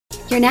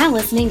You're now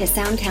listening to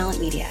Sound Talent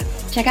Media.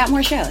 Check out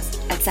more shows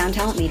at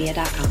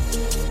soundtalentmedia.com.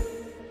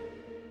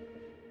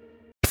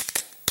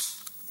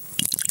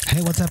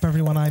 Hey, what's up,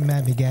 everyone? I'm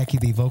Matt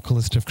Migaki, the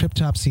vocalist of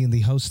Cryptopsy and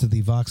the host of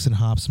the Vox and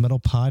Hops Metal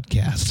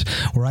Podcast,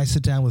 where I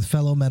sit down with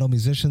fellow metal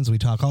musicians. We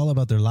talk all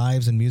about their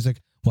lives and music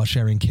while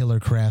sharing killer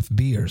craft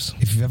beers.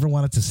 If you've ever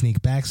wanted to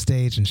sneak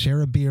backstage and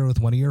share a beer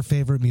with one of your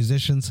favorite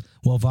musicians,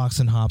 well, Vox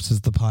and Hops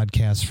is the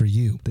podcast for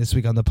you. This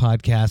week on the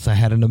podcast, I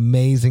had an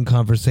amazing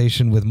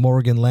conversation with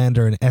Morgan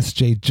Lander and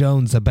S.J.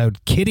 Jones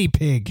about Kitty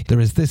Pig.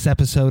 There is this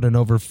episode and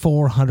over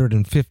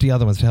 450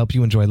 other ones to help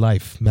you enjoy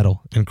life,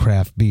 metal, and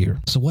craft beer.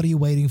 So what are you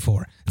waiting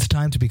for? It's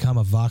time to become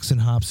a Vox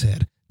and Hops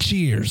head.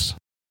 Cheers!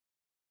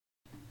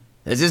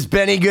 This is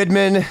Benny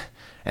Goodman,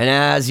 and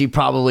as you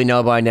probably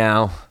know by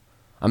now,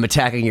 I'm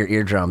attacking your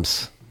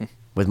eardrums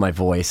with my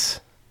voice.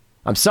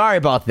 I'm sorry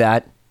about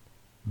that,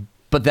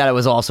 but that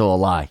was also a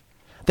lie.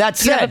 That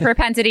said, you have a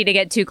propensity to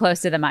get too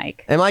close to the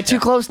mic. Am I too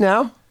close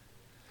now?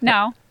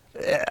 No.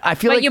 I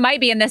feel but like you might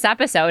be in this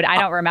episode. I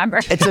don't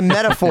remember. It's a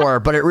metaphor,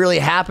 but it really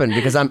happened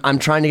because I'm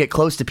trying to get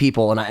close to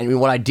people, and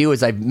what I do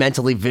is I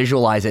mentally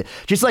visualize it.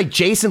 Just like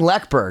Jason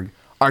Leckberg,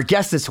 our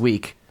guest this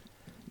week,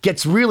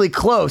 gets really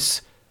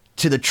close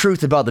to the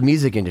truth about the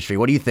music industry.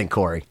 What do you think,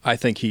 Corey? I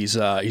think he's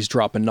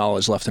dropping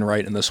knowledge left and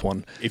right in this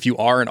one. If you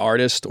are an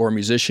artist or a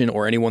musician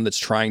or anyone that's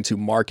trying to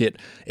market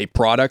a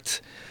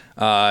product,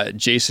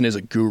 Jason is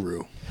a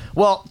guru.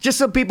 Well, just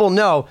so people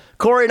know,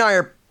 Corey and I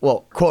are,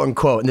 well, quote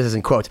unquote, and this is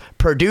in quotes,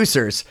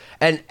 producers.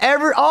 And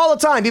all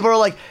the time, people are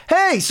like,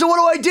 hey, so what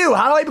do I do?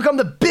 How do I become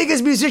the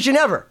biggest musician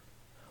ever?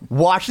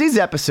 Watch these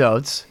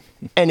episodes,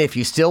 and if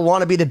you still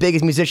want to be the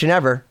biggest musician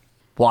ever,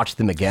 watch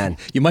them again.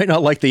 You might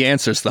not like the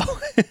answers, though.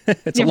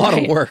 It's a lot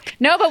of work.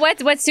 No, but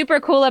what's super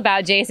cool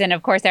about Jason,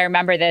 of course, I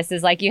remember this,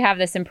 is like you have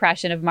this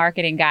impression of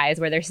marketing guys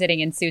where they're sitting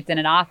in suits in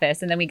an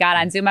office. And then we got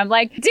on Zoom. I'm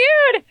like,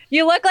 dude,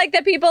 you look like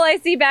the people I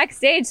see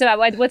backstage. So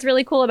what's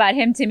really cool about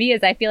him to me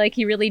is I feel like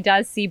he really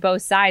does see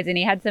both sides. And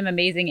he had some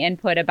amazing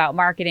input about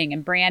marketing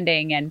and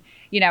branding and,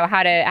 you know,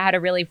 how to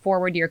really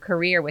forward your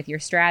career with your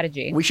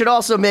strategy. We should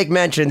also make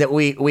mention that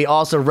we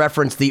also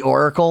reference the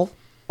Oracle,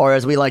 or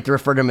as we like to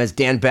refer to him as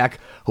Dan Beck,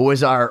 who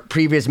was our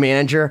previous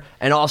manager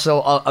and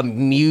also a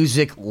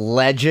music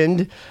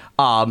legend.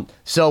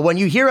 So when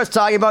you hear us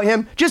talking about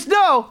him, just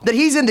know that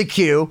he's in the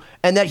queue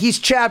and that he's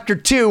chapter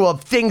 2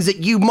 of things that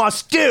you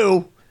must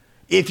do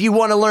if you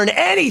want to learn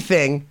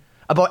anything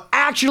about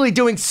actually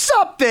doing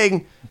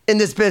something in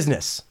this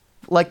business.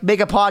 Like make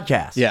a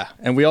podcast. Yeah,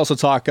 and we also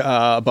talk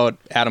about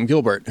Adam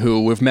Gilbert,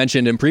 who we've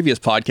mentioned in previous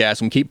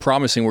podcasts, and we keep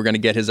promising we're going to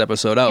get his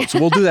episode out. So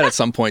we'll do that at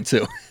some point,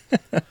 too.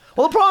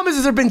 Well, the problem is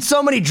there have been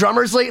so many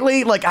drummers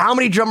lately. Like, how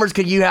many drummers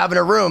could you have in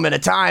a room at a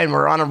time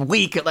or on a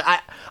week? Like,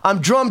 I'm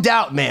drummed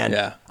out, man.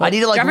 Yeah. I need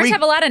to like drummers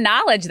have a lot of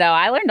knowledge, though.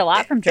 I learned a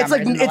lot from drummers.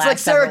 It's like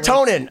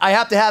serotonin. I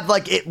have to have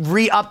like it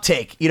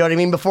reuptake. You know what I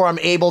mean? Before I'm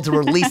able to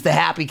release the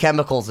happy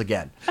chemicals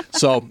again.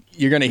 So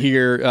you're going to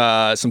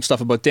hear some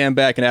stuff about Dan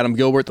Beck and Adam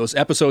Gilbert. Those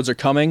episodes are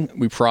coming.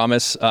 We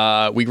promise.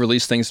 We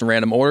release things in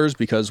random orders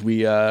because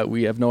we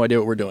have no idea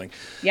what we're doing.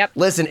 Yep.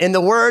 Listen, in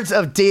the words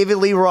of David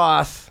Lee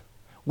Roth,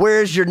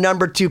 where's your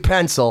number 2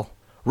 pencil?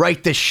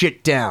 Write this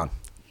shit down.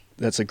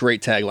 That's a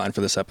great tagline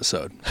for this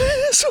episode.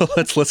 So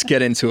let's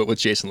get into it with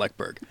Jason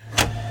Leckberg.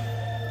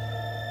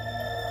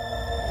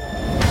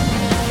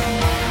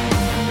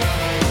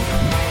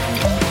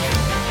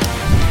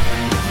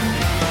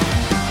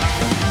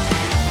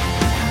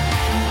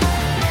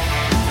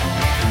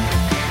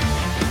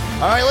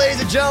 All right, ladies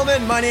and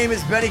gentlemen, my name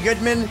is Benny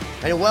Goodman,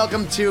 and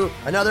welcome to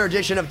another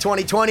edition of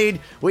 2020.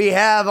 We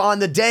have on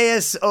the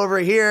dais over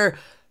here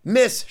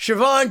Miss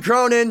Siobhan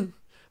Cronin,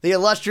 the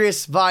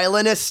illustrious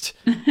violinist.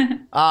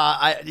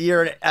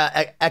 You're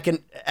an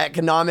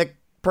economic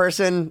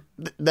person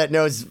that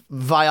knows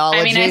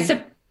biology.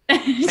 I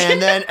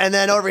mean, and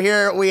then over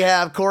here we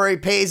have Corey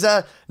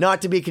Peza,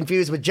 not to be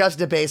confused with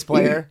just a bass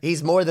player.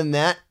 He's more than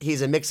that.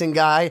 He's a mixing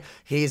guy.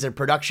 He's a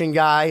production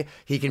guy.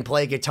 He can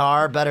play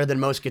guitar better than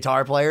most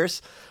guitar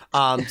players.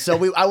 I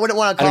wouldn't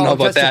want to call him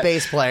just a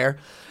bass player.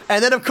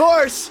 And then of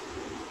course,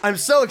 I'm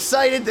so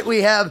excited that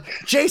we have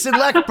Jason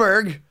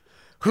Leckberg,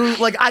 who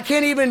like I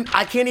can't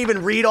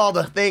even read all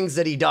the things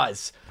that he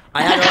does.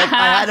 I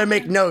had to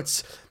make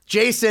notes.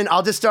 Jason,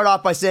 I'll just start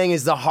off by saying,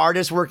 is the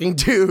hardest working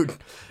dude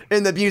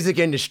in the music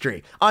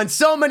industry on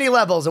so many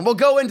levels. And we'll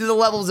go into the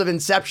levels of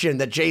inception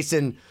that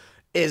Jason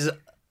is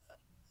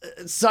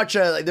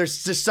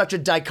there's just such a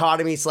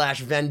dichotomy /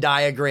 Venn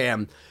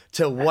diagram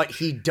to what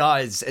he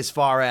does as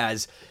far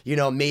as, you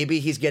know,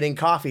 maybe he's getting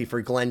coffee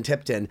for Glenn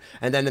Tipton.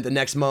 And then at the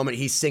next moment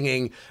he's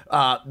singing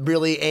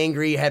really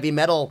angry heavy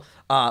metal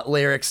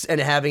lyrics and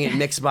having it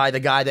mixed by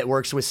the guy that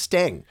works with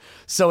Sting.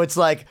 So it's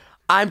like,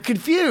 I'm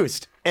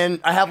confused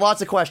and I have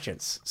lots of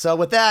questions. So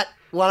with that,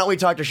 why don't we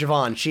talk to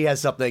Siobhan? She has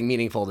something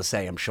meaningful to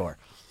say, I'm sure.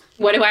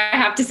 What do I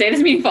have to say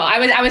that's meaningful?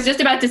 I was just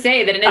about to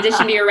say that in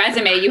addition to your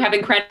resume, you have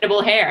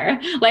incredible hair.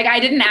 Like, I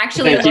didn't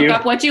actually look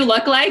up what you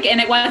look like,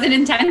 and it wasn't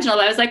intentional.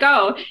 I was like,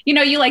 oh, you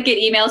know, you like get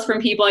emails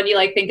from people and you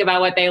like think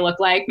about what they look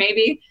like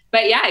maybe.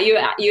 But yeah, you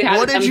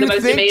have some of the most amazing hair.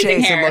 What did you think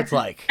Jason looked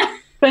like?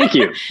 Thank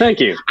you.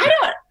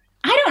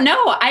 I don't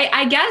know.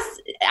 I guess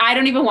I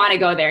don't even want to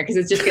go there because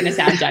it's just going to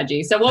sound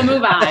judgy. So we'll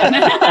move on.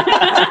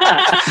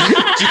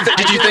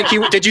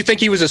 Did you think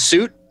he was a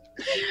suit?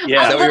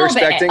 Yeah. Is that what you're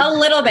expecting? A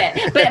little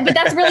bit. But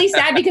that's really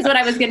sad because what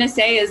I was going to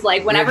say is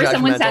like whenever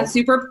someone sounds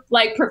super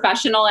like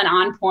professional and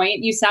on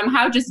point, you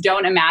somehow just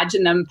don't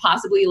imagine them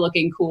possibly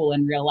looking cool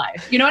in real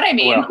life. You know what I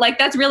mean? Well, like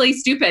that's really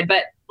stupid,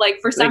 but like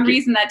for some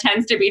reason that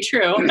tends to be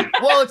true.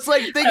 Well, it's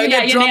like thinking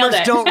that drummers nailed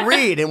it. don't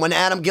read. And when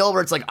Adam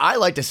Gilbert's like, I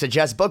like to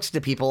suggest books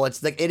to people,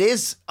 it's like, it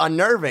is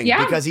unnerving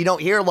because you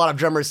don't hear a lot of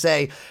drummers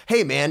say,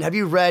 hey man, have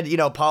you read,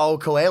 Paulo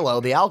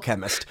Coelho, The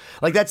Alchemist?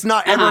 Like that's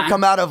not ever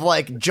come out of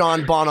like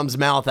John Bonham's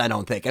mouth, I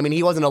don't think. I mean,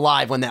 he wasn't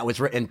alive when that was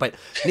written, but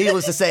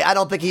needless to say, I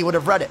don't think he would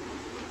have read it.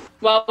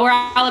 Well, we're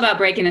all about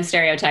breaking the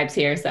stereotypes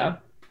here, so.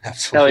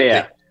 Absolutely. Oh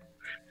yeah.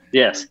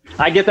 Yes.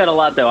 I get that a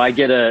lot though. I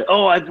get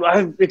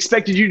I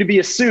expected you to be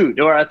a suit,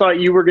 or I thought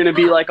you were going to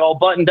be like all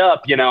buttoned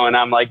up, and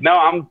I'm like,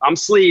 no, I'm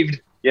sleeved,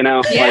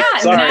 Yeah, like,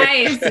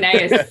 sorry.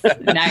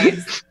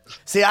 Nice.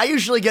 See, I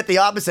usually get the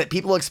opposite.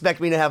 People expect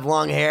me to have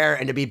long hair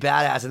and to be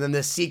badass, and then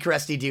this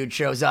Seacresty dude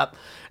shows up,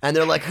 and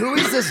they're like, who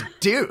is this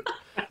dude?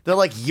 They're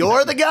like,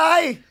 you're the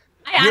guy?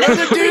 I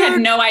honestly had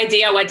no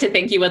idea what to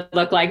think you would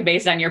look like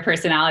based on your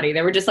personality.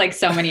 There were just like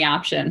so many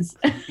options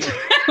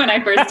when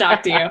I first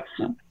talked to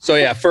you. So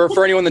yeah,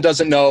 for anyone that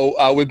doesn't know,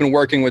 we've been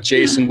working with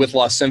Jason with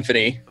Lost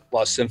Symphony,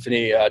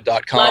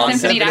 lostsymphony.com.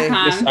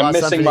 Lostsymphony.com. I'm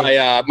missing my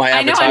advertisement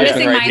I know, I'm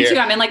missing right mine here. too.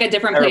 I'm in like a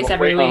different place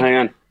every week. Hang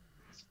on.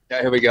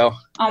 Yeah, here we go.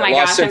 Oh my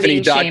gosh, I'm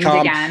being shamed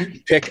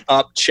again. Pick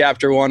up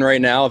chapter 1 right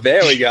now.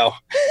 There we go.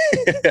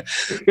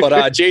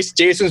 But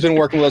Jason's been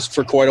working with us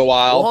for quite a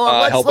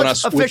while, helping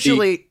us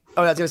officially. with the...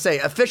 I was going to say,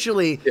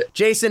 officially,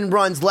 Jason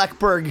runs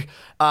Lechberg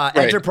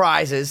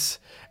Enterprises,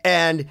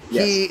 and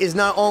he is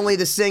not only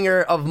the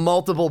singer of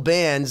multiple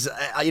bands,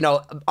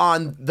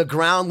 on the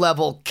ground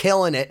level,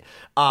 killing it,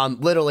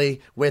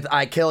 literally, with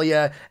I Kill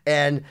Ya,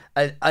 and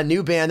a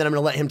new band that I'm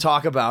going to let him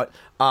talk about,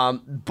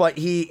 but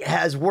he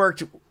has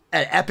worked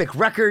at Epic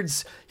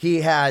Records.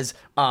 He has...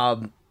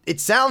 it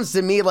sounds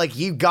to me like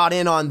you got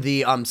in on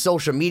the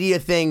social media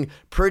thing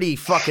pretty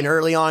fucking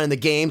early on in the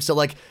game, so,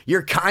 like,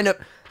 you're kind of...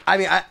 I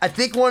mean, I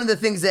think one of the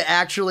things that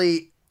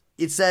actually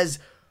it says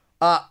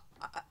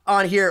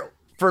on here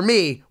for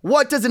me,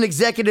 what does an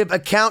executive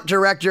account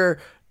director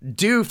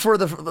do for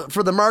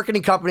the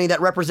marketing company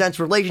that represents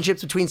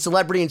relationships between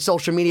celebrity and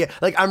social media?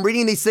 Like, I'm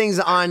reading these things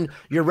on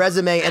your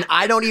resume and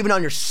I don't even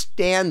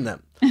understand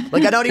them.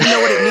 Like, I don't even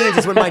know what it means.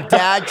 It's when my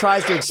dad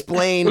tries to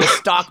explain the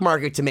stock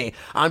market to me.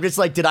 I'm just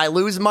like, did I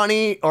lose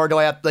money or do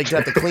I have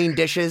to clean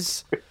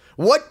dishes?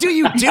 What do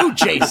you do,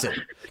 Jason?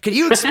 Can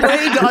you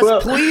explain to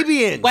us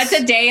plebeians? What's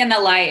a day in the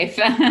life?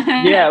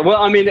 Yeah,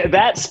 well, I mean,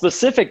 that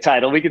specific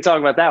title, we could talk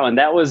about that one.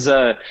 That was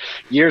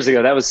years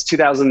ago. That was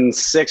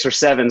 2006 or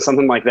 7,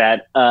 something like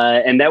that.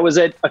 And that was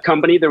a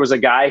company. There was a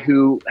guy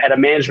who had a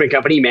management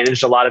company. He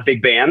managed a lot of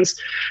big bands.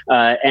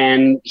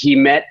 And he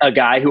met a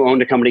guy who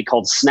owned a company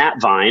called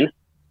Snapvine.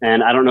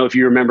 And I don't know if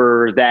you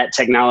remember that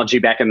technology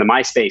back in the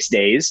MySpace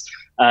days.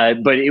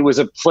 But it was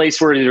a place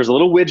where there's a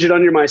little widget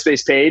on your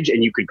MySpace page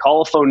and you could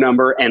call a phone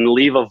number and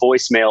leave a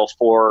voicemail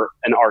for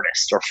an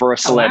artist or for a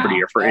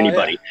celebrity or for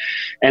anybody.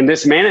 Yeah. And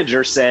this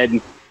manager said,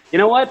 you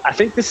know what? I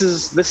think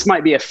this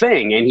might be a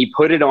thing. And he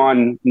put it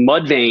on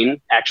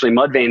Mudvayne, actually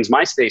Mudvayne's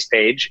MySpace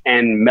page,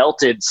 and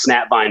melted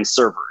Snapvine's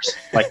servers.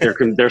 Like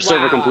their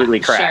server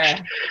completely crashed.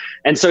 Sure.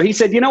 And so he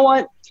said, you know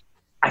what?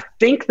 I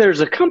think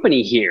there's a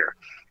company here.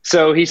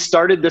 So he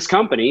started this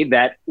company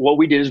that what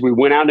we did is we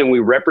went out and we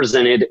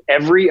represented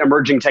every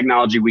emerging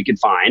technology we could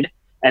find.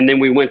 And then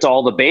we went to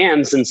all the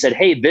bands and said,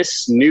 hey,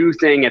 this new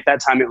thing, at that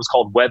time it was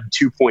called Web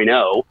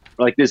 2.0,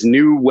 like this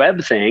new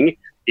web thing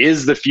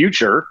is the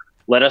future.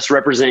 Let us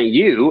represent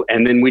you.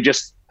 And then we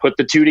just put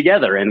the two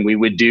together and we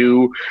would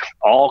do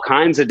all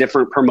kinds of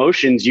different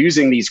promotions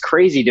using these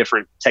crazy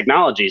different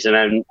technologies. And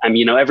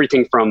I'm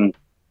everything from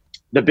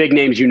the big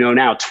names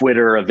now,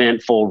 Twitter,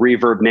 Eventful,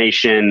 Reverb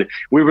Nation.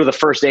 We were the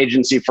first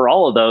agency for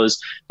all of those.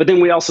 But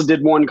then we also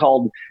did one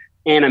called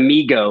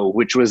Anamigo,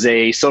 which was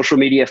a social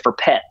media for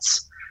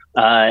pets.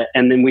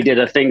 And then we did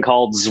a thing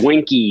called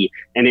Zwinky,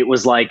 and it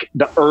was like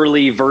the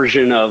early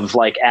version of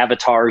like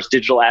avatars,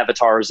 digital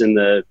avatars in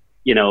the,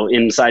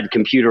 inside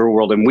computer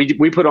world. And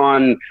we put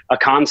on a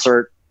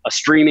concert, a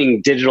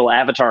streaming digital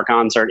avatar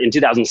concert in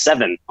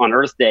 2007 on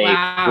Earth Day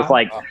with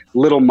like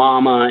Little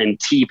Mama and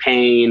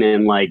T-Pain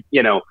and like,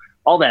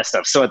 all that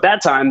stuff. So at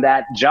that time,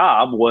 that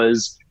job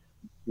was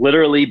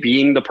literally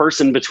being the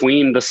person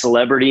between the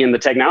celebrity and the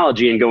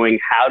technology and going,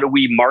 how do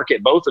we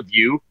market both of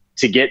you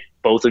to get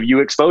both of you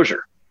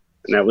exposure?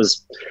 And that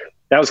was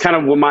kind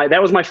of that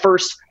was my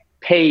first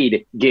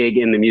paid gig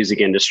in the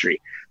music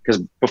industry.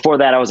 Because before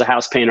that, I was a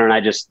house painter and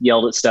I just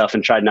yelled at stuff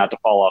and tried not to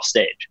fall off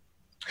stage.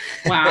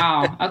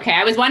 Wow. Okay.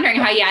 I was wondering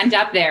how you end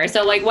up there.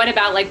 So like, what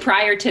about like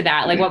prior to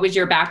that? Like, what was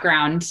your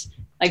background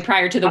like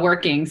prior to the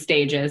working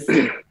stages?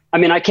 I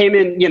mean, I came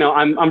in,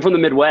 I'm from the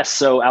Midwest,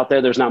 so out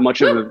there's not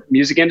much of a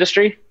music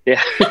industry. Yeah.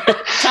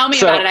 Tell me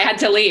about it. I had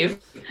to leave.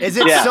 Is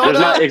it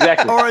soda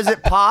exactly. Or is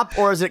it pop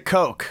or is it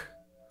Coke?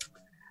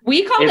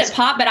 We called it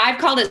pop, but I've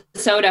called it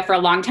soda for a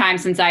long time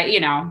since I,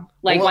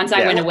 once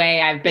I went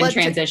away, I've been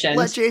transitioned.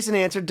 Let Jason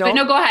answer. But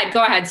no, go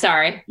ahead.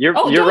 Sorry. You're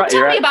don't right,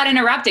 tell me about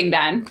interrupting,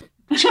 Ben.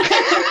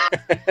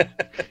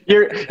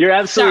 You're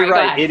absolutely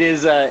right. It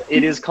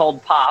is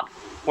called pop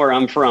where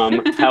I'm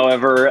from.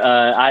 However,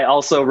 I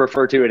also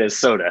refer to it as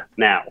soda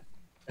now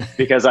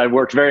because I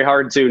worked very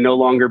hard to no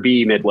longer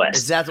be Midwest.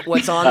 Is that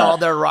what's on all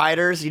their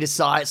riders? You just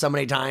saw it so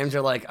many times.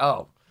 You're like,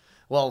 oh,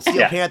 well,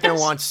 Steel Panther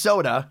wants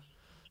soda.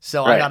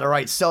 So I got to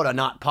write soda,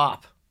 not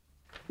pop.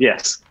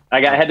 Yes.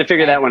 I had to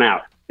figure that one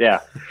out.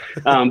 Yeah.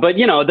 But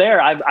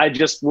I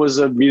just was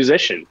a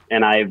musician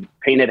and I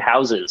painted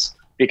houses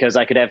because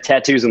I could have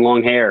tattoos and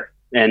long hair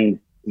and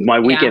my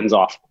weekends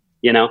off,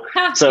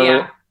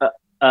 So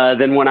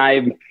then when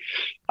I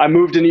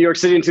moved to New York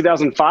City in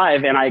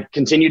 2005 and I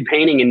continued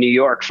painting in New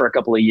York for a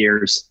couple of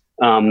years,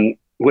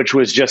 which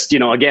was just,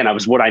 again, I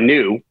was what I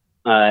knew.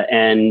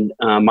 And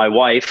my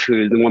wife,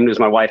 the woman who's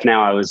my wife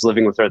now, I was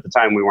living with her at the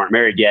time. We weren't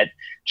married yet.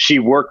 She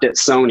worked at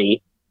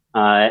Sony.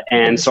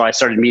 And so I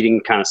started meeting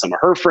kind of some of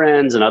her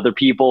friends and other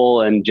people.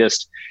 And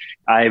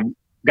I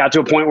got to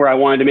a point where I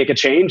wanted to make a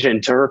change.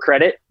 And to her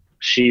credit,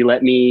 she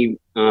let me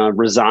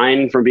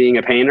resign from being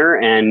a painter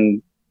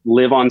and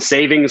live on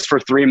savings for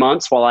 3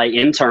 months while I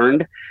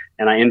interned.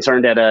 And I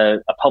interned at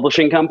a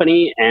publishing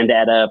company and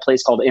at a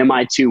place called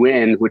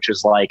MI2N, which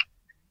is like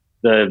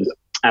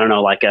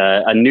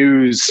a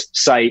news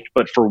site,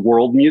 but for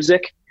world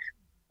music.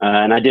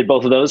 And I did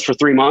both of those for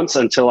 3 months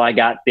until I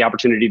got the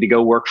opportunity to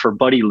go work for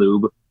Buddy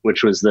Lube,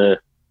 which was the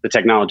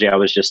technology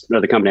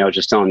the company I was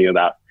just telling you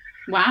about.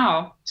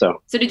 Wow.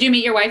 So did you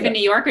meet your wife in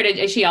New York, or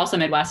is she also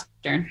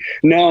Midwestern?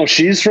 No,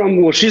 she's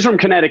from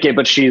Connecticut,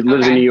 but she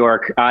lives in New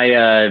York.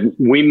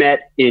 We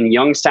met in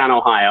Youngstown,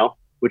 Ohio,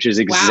 which is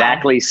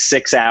exactly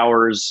 6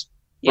 hours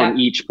from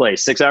each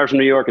place. 6 hours from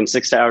New York and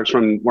 6 hours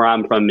from where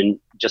I'm from,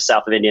 just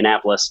south of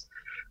Indianapolis.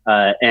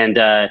 And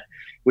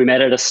we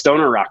met at a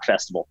stoner rock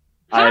festival.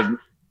 Huh.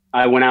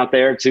 I went out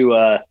there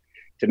to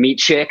meet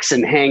chicks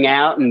and hang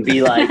out and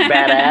be like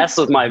badass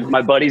with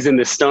my buddies in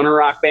this stoner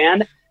rock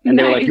band. And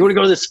they were like, you want to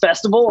go to this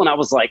festival? And I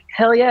was like,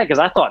 hell yeah. Cause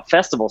I thought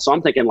festival. So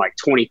I'm thinking like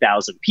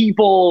 20,000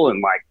 people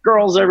and like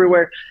girls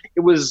everywhere. It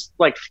was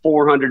like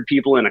 400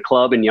 people in a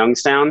club in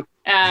Youngstown.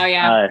 Oh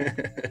yeah.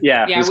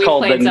 Yeah. We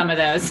played some of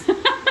those.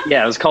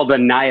 Yeah. It was called the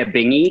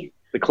Nyabingi.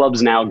 The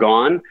club's now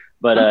gone,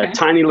 but a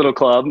tiny little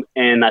club.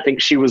 And I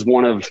think she was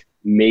one of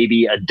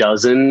maybe a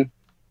dozen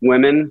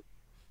women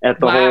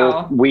at the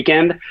whole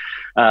weekend.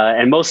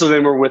 And most of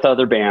them were with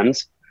other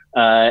bands.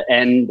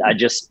 And I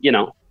just,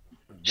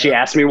 she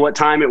asked me what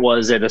time it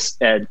was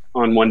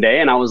on one day.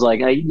 And I was like,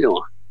 how you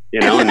doing?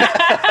 And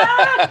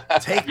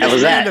take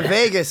this man to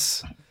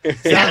Vegas.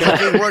 Sounds like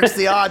he works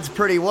the odds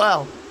pretty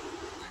well.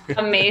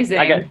 Amazing.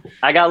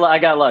 I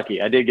got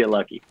lucky. I did get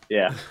lucky.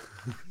 Yeah.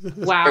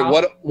 Wow.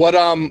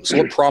 So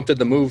what prompted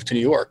the move to New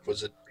York?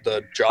 Was it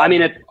the job? I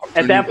mean, at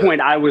that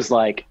point I was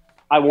like,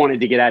 I wanted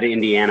to get out of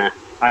Indiana.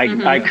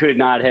 I could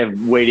not have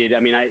waited.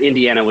 I mean,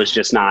 Indiana was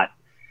just not,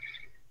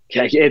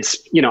 it's,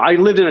 I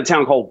lived in a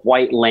town called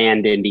White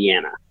Land,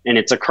 Indiana, and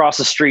it's across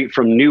the street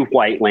from New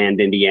White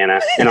Land, Indiana.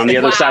 And on the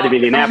other side of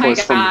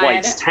Indianapolis from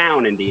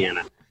Whitestown,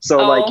 Indiana. So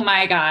oh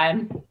my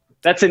God,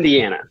 that's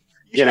Indiana,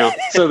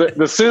 so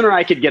the sooner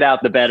I could get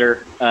out, the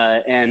better.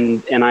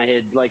 And I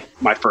had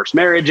my first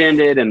marriage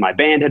ended and my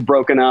band had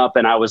broken up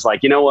and I was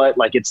like, you know what,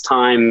 it's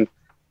time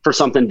for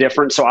something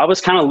different. So I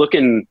was kind of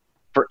looking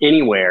for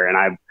anywhere, and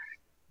I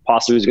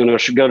possibly was going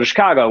to go to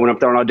Chicago. I went up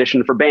there and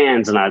auditioned for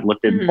bands, and I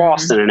looked at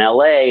Boston and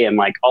LA and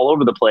all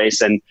over the place.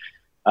 And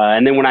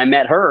then when I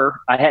met her,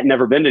 I had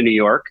never been to New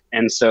York.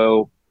 And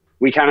so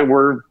we kind of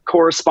were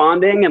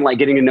corresponding and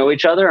getting to know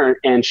each other.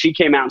 And she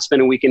came out and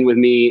spent a weekend with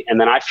me. And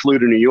then I flew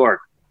to New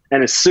York.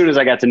 And as soon as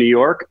I got to New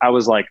York, I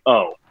was like,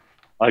 oh,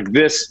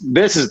 this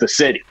is the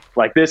city.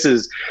 This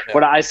is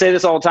what I say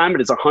this all the time, but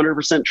it's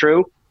 100%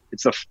 true.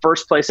 It's the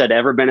first place I'd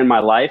ever been in my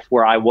life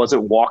where I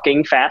wasn't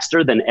walking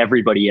faster than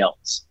everybody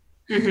else.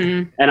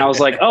 Mm-hmm. And I was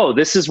like, oh,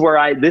 this is where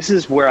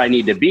I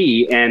need to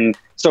be. And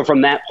so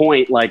from that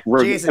point,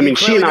 Jason,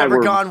 she and I never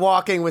gone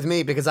walking with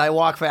me because I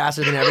walk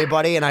faster than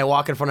everybody and I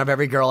walk in front of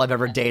every girl I've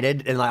ever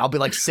dated. And I'll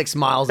be 6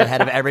 miles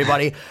ahead of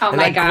everybody. Oh and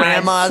my God,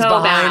 grandma's so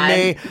behind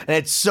me and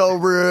it's so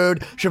rude.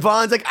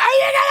 Siobhan's like, are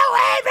you gonna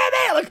wait for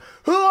me? I'm like,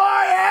 who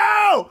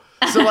are you?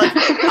 So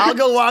I'll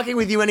go walking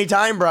with you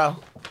anytime, bro.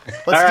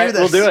 Let's do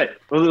this. We'll do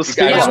it. We'll be a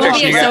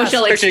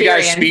social experience. You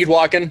guys speed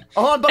walking.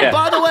 Oh, but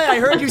by the way, I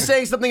heard you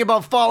saying something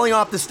about falling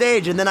off the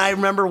stage, and then I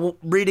remember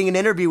reading an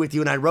interview with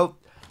you, and I wrote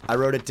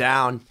it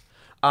down.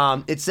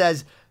 It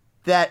says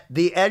that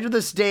the edge of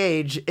the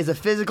stage is a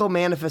physical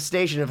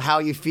manifestation of how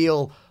you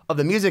feel of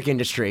the music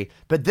industry,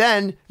 but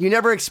then you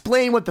never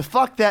explain what the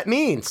fuck that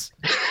means.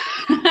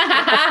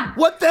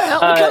 What the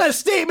hell? What kind of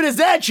statement is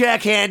that,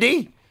 Jack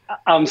Handy?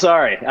 I'm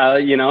sorry.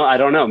 I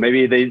don't know.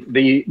 Maybe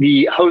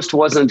the host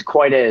wasn't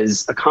quite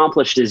as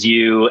accomplished as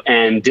you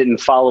and didn't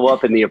follow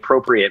up in the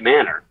appropriate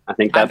manner. I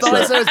think that's.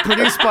 I thought it was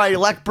produced by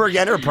Lechberg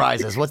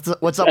Enterprises. What's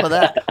up with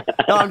that?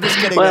 No, I'm just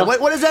kidding. Well,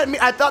 what does that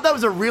mean? I thought that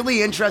was a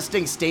really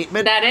interesting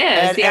statement. That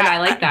is. I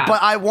like that.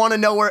 But I want to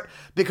know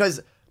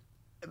because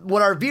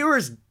what our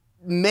viewers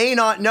may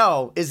not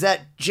know is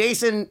that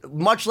Jason,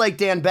 much like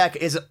Dan Beck,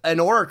 is an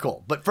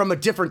oracle, but from a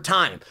different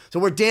time. So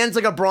where Dan's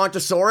like a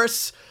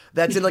brontosaurus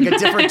that's in like a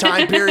different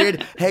time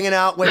period, hanging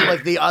out with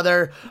like the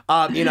other,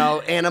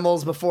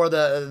 animals before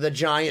the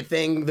giant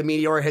thing, the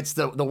meteor hits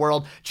the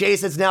world.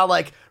 Jason's now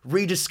like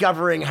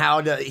rediscovering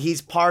he's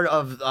part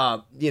of,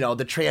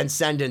 the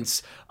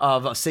transcendence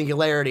of a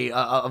singularity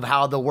of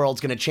how the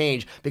world's going to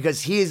change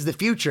because he is the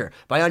future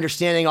by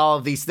understanding all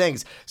of these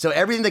things. So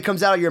everything that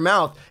comes out of your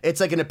mouth,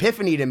 it's like an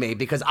epiphany to me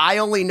because I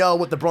only know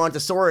what the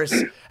brontosaurus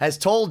has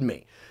told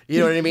me. You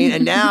know what I mean?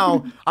 And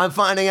now I'm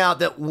finding out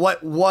that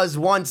what was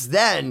once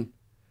then,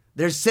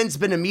 there's since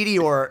been a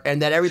meteor,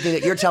 and that everything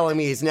that you're telling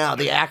me is now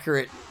the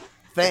accurate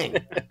thing.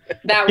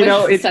 That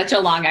was such a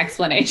long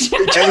explanation.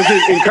 It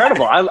was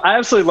incredible. I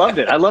absolutely loved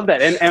it. I love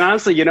that. And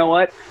honestly, you know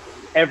what?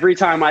 Every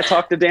time I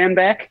talk to Dan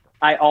Beck,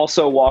 I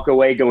also walk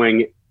away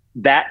going,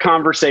 that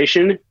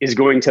conversation is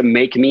going to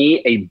make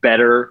me a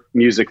better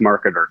music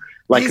marketer.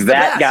 Like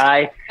that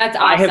guy. That's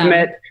awesome. I have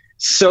met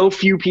so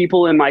few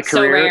people in my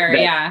career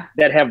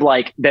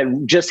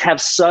that just have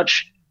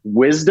such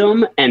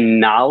wisdom and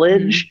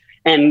knowledge. Mm-hmm.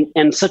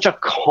 And such a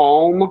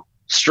calm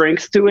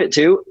strength to it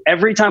too.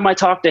 Every time I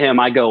talk to him,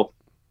 I go,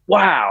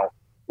 wow,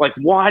 like,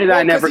 why did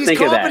I never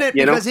think of that?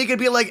 Because he could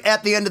be like,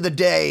 at the end of the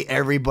day,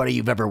 everybody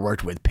you've ever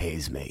worked with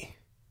pays me.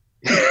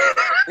 That's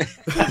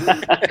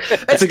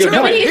a good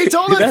point. He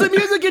told us the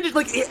music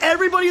industry, like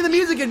everybody in the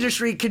music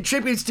industry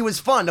contributes to his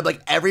fund. I'm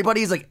like,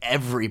 everybody's like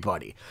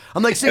everybody.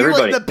 I'm like, so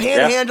everybody. You're like the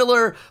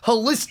panhandler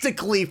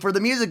holistically for the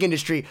music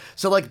industry.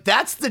 So like,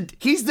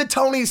 he's the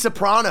Tony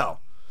Soprano.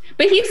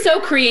 But he's so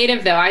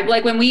creative, though.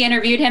 Like when we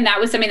interviewed him, that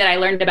was something that I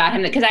learned about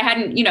him because I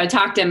hadn't,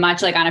 talked to him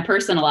much like on a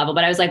personal level.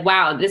 But I was like,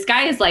 wow, this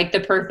guy is like the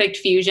perfect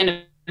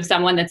fusion of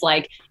someone that's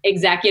like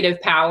executive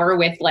power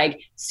with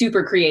like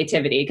super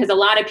creativity. Because a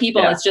lot of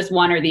people, it's just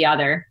one or the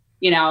other,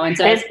 and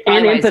so it's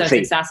probably why he's so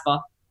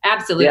successful.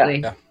 Absolutely.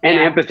 Yeah. And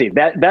empathy.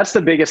 That's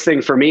the biggest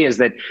thing for me is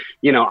that,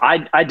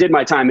 I did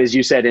my time, as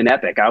you said, in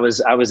Epic. I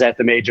was at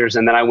the majors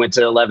and then I went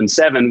to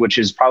 11-7, which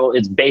is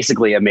it's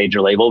basically a major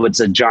label, but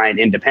it's a giant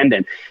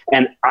independent.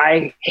 And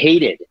I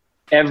hated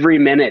every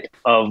minute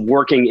of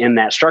working in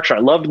that structure. I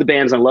loved the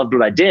bands and I loved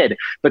what I did,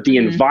 but the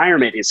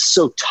environment is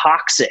so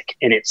toxic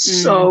and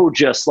it's so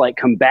just like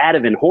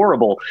combative and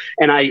horrible.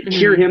 And I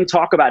hear him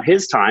talk about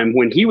his time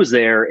when he was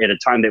there at a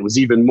time that was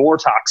even more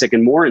toxic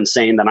and more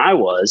insane than I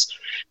was.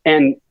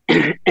 And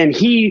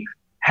he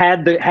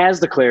has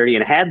the clarity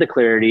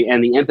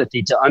and the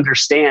empathy to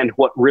understand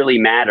what really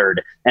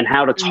mattered and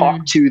how to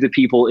talk to the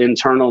people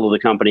internal to the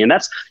company. And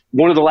that's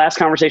one of the last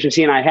conversations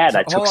he and I had.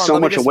 I took so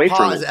much away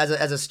from it.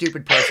 As a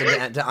stupid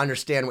person to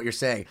understand what you're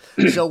saying.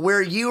 So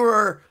where you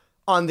were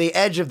on the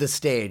edge of the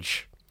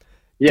stage,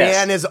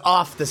 Dan is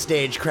off the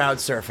stage crowd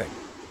surfing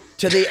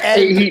to the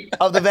end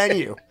of the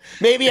venue,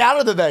 maybe out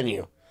of the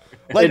venue.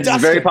 Like it's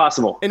Dustin, very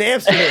possible. In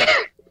Amsterdam.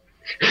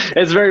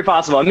 It's very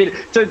possible. I mean,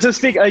 to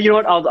speak,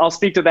 I'll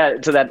speak to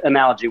that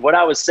analogy. What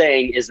I was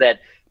saying is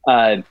that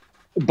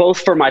both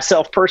for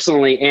myself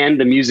personally and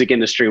the music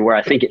industry, where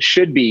I think it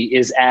should be,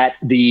 is at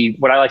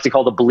what I like to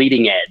call the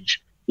bleeding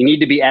edge. You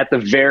need to be at the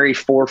very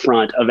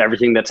forefront of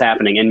everything that's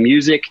happening. And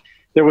music,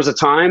 there was a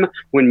time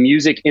when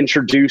music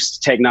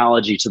introduced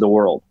technology to the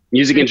world.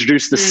 Music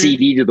introduced the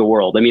CD to the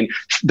world. I mean,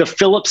 the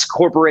Philips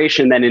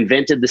Corporation that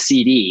invented the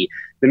CD,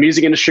 the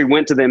music industry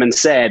went to them and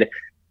said,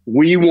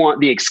 we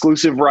want the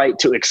exclusive right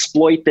to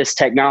exploit this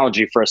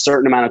technology for a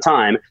certain amount of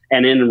time.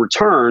 And in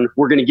return,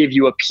 we're going to give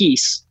you a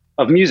piece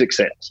of music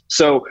sales.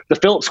 So the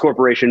Philips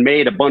Corporation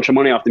made a bunch of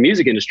money off the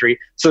music industry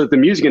so that the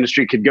music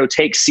industry could go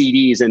take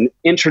CDs and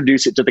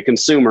introduce it to the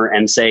consumer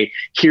and say,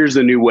 here's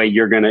the new way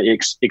you're going to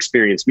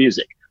experience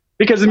music.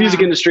 Because the music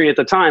industry at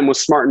the time was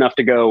smart enough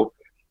to go,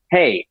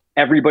 hey,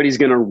 everybody's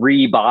going to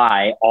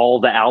rebuy all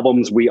the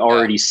albums we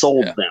already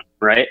sold them,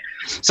 right?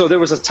 So there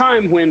was a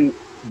time when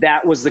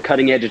that was the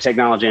cutting edge of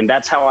technology. And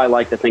that's how I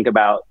like to think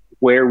about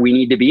where we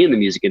need to be in the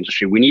music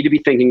industry. We need to be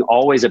thinking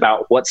always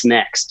about what's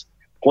next.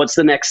 What's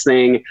the next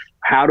thing?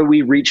 How do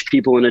we reach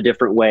people in a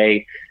different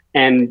way?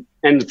 And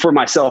for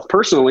myself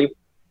personally,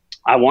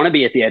 I want to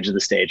be at the edge of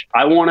the stage.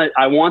 I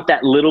want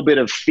that little bit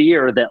of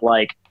fear that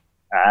like,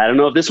 I don't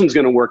know if this one's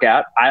going to work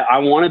out. I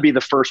want to be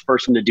the first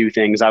person to do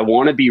things. I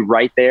want to be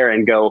right there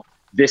and go,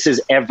 this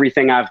is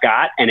everything I've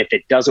got. And if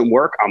it doesn't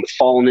work, I'm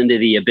falling into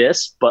the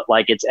abyss, but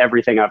like, it's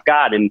everything I've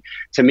got. And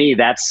to me,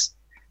 that's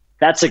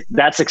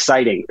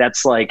exciting.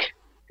 That's like,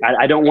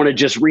 I don't want to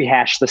just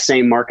rehash the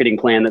same marketing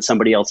plan that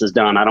somebody else has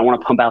done. I don't want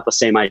to pump out the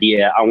same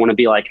idea. I want to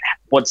be like,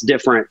 what's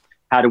different?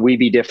 How do we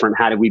be different?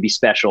 How do we be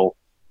special?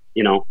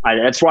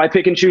 That's why I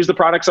pick and choose the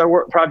projects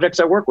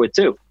I work with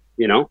too.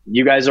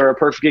 You guys are a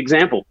perfect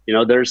example.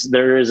 There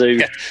is a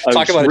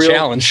talk about a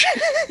challenge.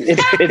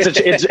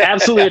 It's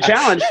absolutely a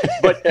challenge,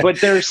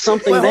 but there's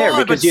something there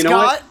because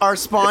Scott, our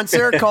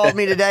sponsor, called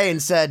me today and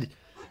said,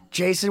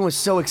 Jason was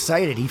so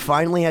excited. He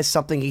finally has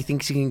something he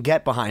thinks he can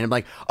get behind. I'm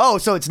like, oh,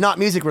 so it's not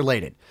music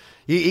related.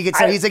 You could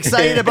say he's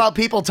excited about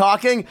people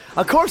talking.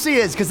 Of course he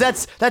is, because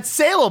that's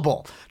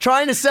saleable.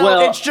 Trying to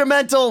sell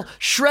instrumental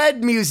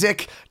shred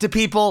music to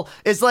people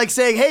is like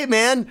saying, hey,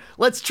 man,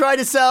 let's try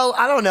to sell,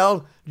 I don't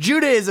know,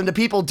 Judaism to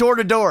people door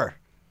to door.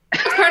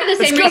 It's part of the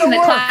same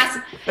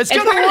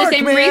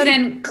reason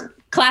reason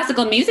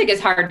classical music is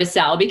hard to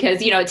sell,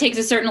 because, it takes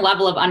a certain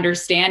level of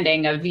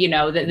understanding of, the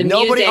Nobody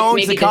music, owns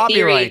maybe the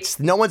copyrights.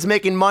 No one's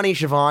making money,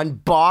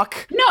 Siobhan.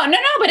 Bach. No,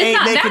 but it's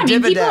not that.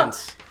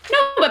 Dividends. No,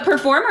 but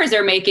performers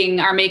are making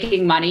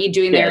money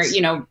doing their,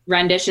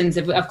 renditions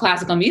of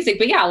classical music.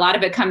 But yeah, a lot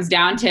of it comes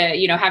down to,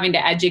 having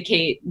to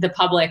educate the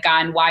public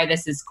on why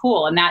this is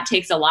cool. And that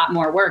takes a lot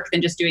more work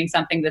than just doing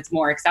something that's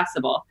more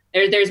accessible.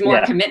 There's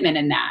more commitment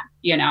in that,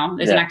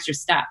 there's an extra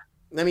step.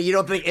 I mean, you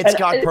don't think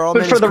Scott Perlman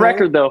but for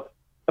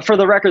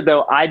the record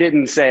though, I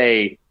didn't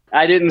say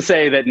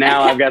that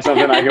now I've got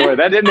something I can wear.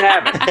 That didn't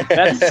happen.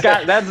 That's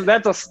Scott. That's a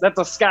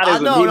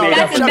Scottism.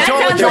 That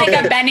sounds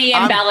like a Benny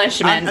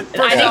embellishment.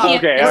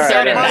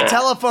 My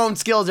telephone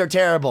skills are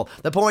terrible.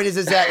 The point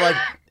is that, like,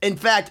 in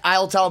fact,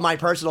 I'll tell my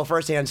personal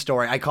firsthand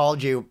story. I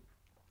called you,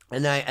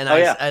 and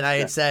I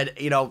had said,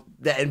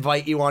 that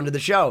invite you onto the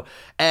show,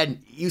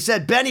 and you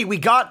said, Benny, we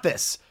got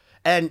this.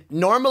 And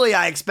normally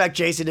I expect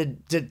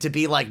Jason to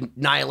be like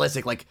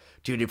nihilistic, like,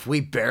 dude, if we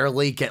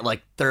barely get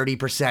like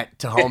 30%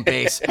 to home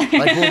base, like,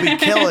 we'll be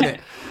killing it.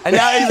 And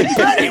now he's like,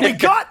 Benny, we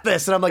got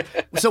this. And I'm like,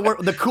 so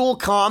the cool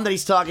calm that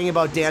he's talking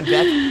about Dan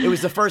Beck, it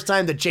was the first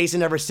time that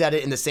Jason ever said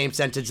it in the same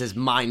sentence as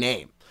my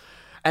name.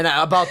 And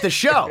about the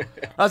show.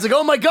 I was like,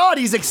 oh my God,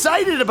 he's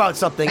excited about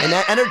something. And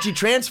that energy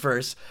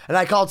transfers. And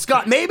I called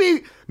Scott,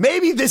 maybe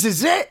this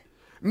is it.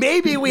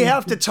 Maybe we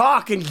have to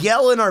talk and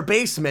yell in our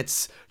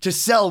basements to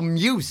sell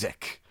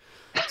music.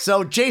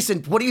 So,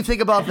 Jason, what do you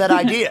think about that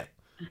idea?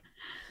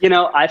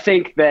 I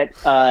think that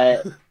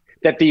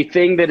that the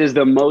thing that is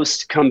the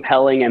most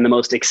compelling and the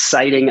most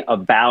exciting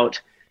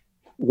about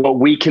what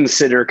we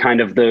consider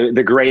kind of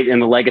the great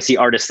and the legacy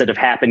artists that have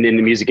happened in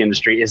the music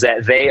industry is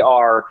that they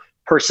are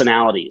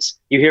personalities.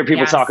 You hear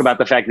people talk about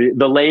the fact that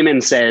the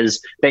layman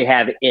says they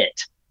have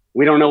it.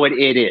 We don't know what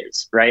it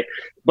is, right?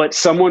 But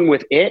someone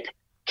with it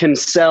can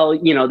sell,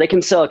 they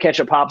can sell a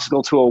ketchup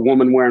popsicle to a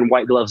woman wearing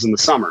white gloves in the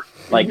summer.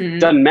 Like,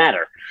 doesn't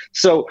matter.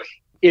 So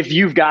if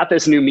you've got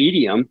this new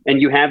medium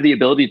and you have the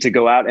ability to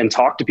go out and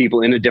talk to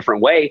people in a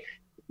different way,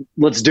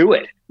 let's do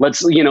it. That's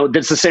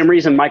the same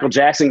reason Michael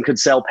Jackson could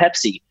sell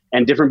Pepsi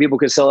and different people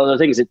could sell other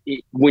things.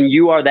 When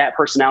you are that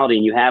personality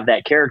and you have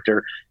that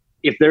character,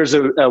 if there's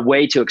a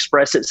way to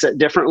express it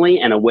differently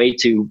and a way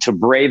to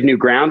brave new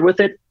ground with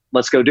it,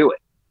 let's go do it.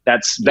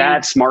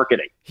 That's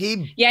marketing.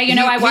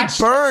 I watched.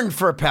 He burned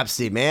for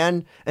Pepsi,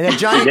 man. And a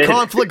giant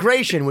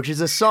conflagration, which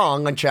is a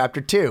song on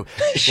chapter 2.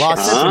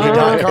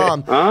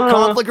 LostSymphony.com.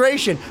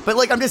 Conflagration.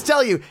 But I'm just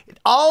telling you,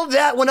 all of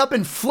that went up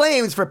in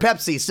flames for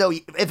Pepsi. So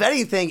if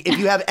anything, if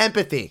you have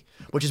empathy,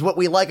 which is what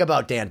we like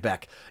about Dan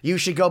Beck, you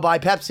should go buy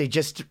Pepsi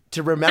just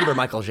to remember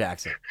Michael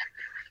Jackson.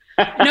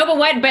 No,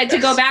 but to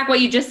go back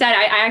what you just said,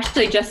 I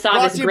actually just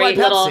saw this great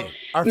little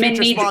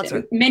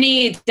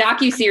mini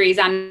docuseries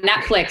on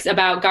Netflix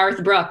about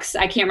Garth Brooks.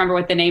 I can't remember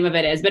what the name of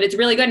it is, but it's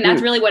really good. And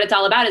that's really what it's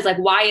all about, is like,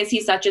 why is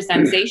he such a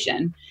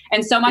sensation?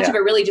 And so much of it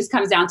really just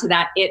comes down to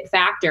that it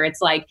factor.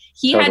 It's like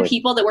he had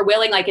people that were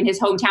willing, like in his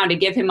hometown, to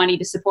give him money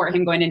to support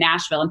him going to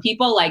Nashville. And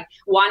people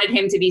wanted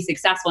him to be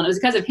successful. And it was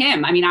because of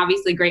him. I mean,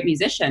 obviously great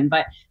musician,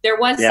 but there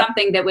was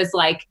something that was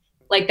like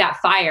that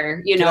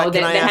fire,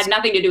 that had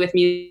nothing to do with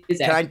music.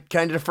 Can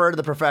I defer to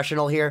the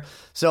professional here?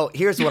 So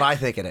here's what I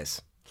think it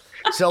is.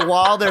 So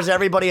while there's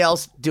everybody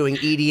else doing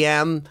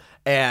EDM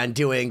and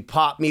doing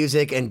pop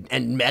music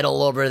and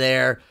metal over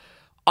there,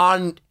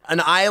 on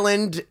an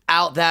island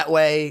out that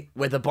way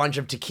with a bunch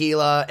of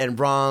tequila and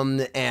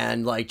rum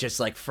and just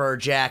fur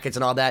jackets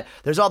and all that,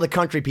 there's all the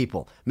country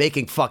people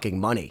making fucking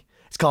money.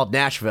 It's called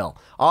Nashville.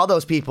 All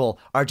those people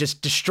are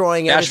just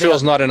destroying everything.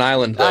 Nashville's not an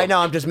island, though. I know,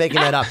 I'm just making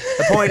that up.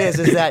 The point is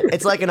that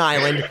it's like an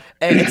island,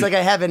 and it's like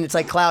a heaven. It's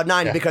like Cloud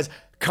 9, because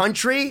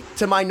country,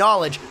 to my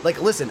knowledge,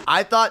 listen,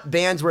 I thought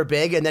bands were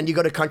big, and then you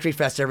go to Country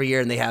Fest every year,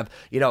 and they have,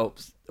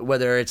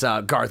 whether it's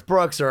Garth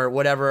Brooks or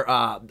whatever.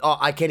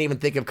 I can't even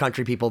think of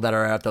country people that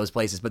are at those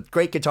places, but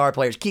great guitar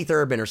players, Keith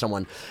Urban or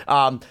someone.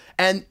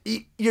 And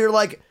you're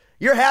like,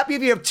 you're happy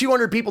if you have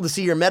 200 people to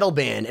see your metal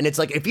band. And it's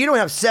like, if you don't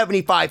have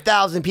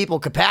 75,000 people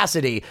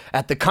capacity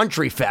at the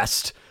Country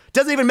Fest,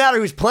 doesn't even matter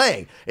who's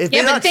playing. If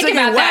they're not singing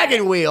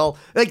Wagon Wheel,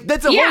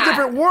 that's a whole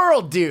different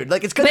world, dude.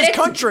 It's because it's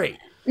country.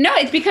 No,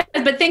 it's because,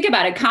 but think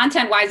about it.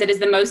 Content-wise, it is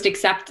the most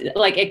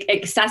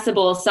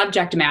accessible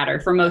subject matter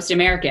for most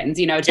Americans.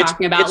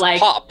 Talking about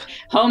pop.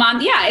 Home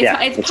on,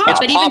 it's pop, it's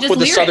but pop even just with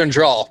lyrics. a southern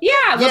drawl.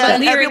 But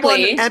lyrically, everyone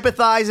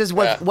empathizes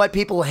with what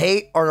people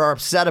hate or are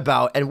upset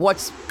about. And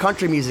what's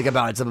country music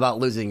about? It's about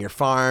losing your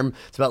farm.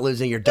 It's about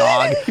losing your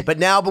dog. but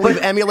we've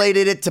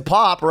emulated it to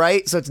pop,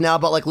 right? So it's now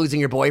about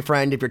losing your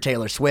boyfriend if you're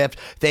Taylor Swift.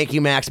 Thank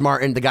you, Max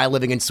Martin, the guy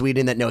living in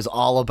Sweden that knows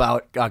all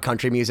about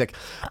country music.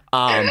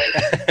 I'm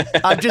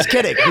just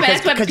kidding.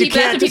 That's what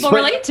people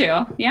relate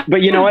to. Yeah.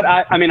 But you know what?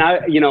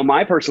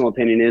 My personal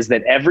opinion is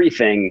that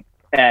everything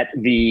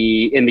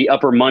in the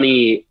upper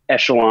money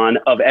echelon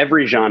of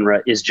every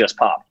genre is just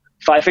pop.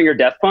 Five Finger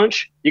Death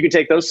Punch, you can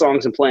take those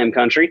songs and play them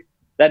country.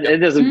 That it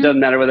doesn't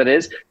matter what it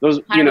is. Those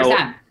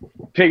 100%.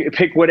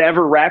 Pick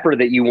whatever rapper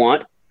that you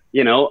want.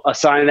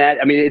 Assign that.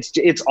 I mean,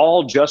 it's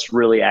all just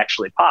really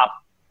actually pop.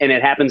 And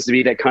it happens to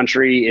be that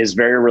country is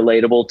very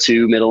relatable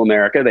to middle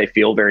America. They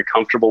feel very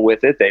comfortable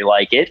with it. They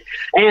like it.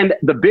 And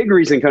the big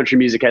reason country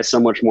music has so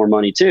much more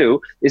money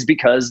too is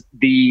because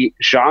the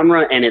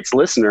genre and its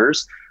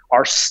listeners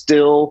are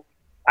still,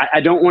 I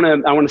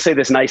want to say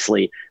this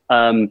nicely.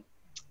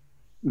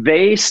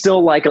 They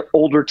still like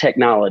older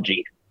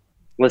technology.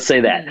 Let's say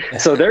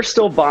that. So they're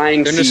still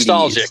buying They're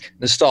CDs.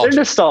 They're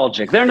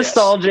nostalgic. They're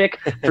nostalgic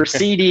for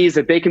CDs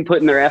that they can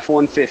put in their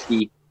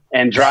F-150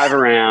 and drive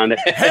around.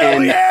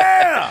 Hell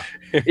yeah!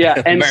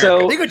 Yeah, and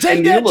so you can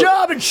take that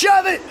job and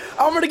shove it.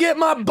 I'm gonna get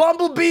my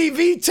Bumblebee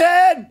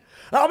V10.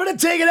 I'm gonna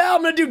take it out.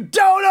 I'm gonna do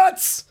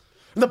donuts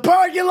in the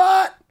parking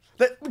lot.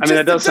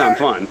 That does sound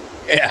fun.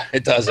 Yeah,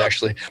 it does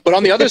actually. But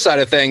on the other side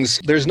of things,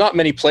 there's not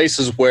many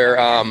places where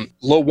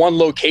one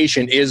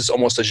location is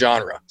almost a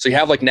genre. So you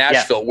have like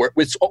Nashville,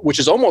 which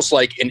is almost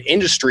like an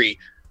industry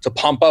to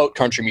pump out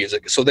country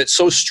music. So that's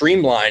so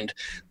streamlined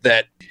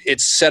that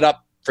it's set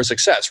up for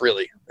success.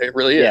 Really, it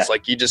really is.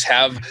 Like you just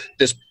have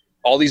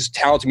all these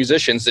talented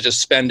musicians that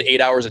just spend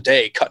 8 hours a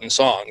day cutting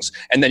songs,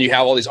 and then you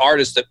have all these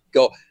artists that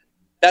go,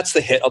 "That's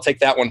the hit. I'll take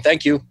that one.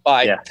 Thank you.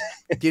 Bye." Yeah.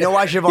 Do you know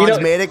why Siobhan's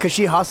made it? Because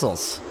she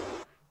hustles.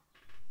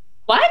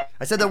 What?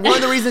 I said that one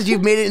of the reasons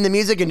you've made it in the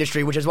music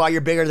industry, which is why you're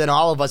bigger than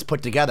all of us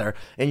put together,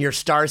 in your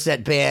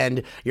Starset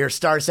band, your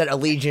Starset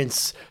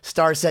Allegiance,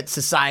 Starset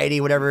Society,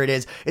 whatever it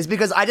is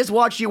because I just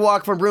watched you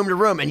walk from room to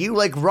room and you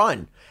like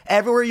run.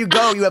 Everywhere you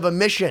go, you have a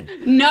mission.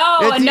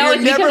 You're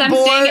never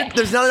bored.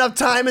 There's not enough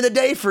time in the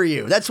day for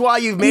you. That's why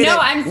you've made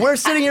it. We're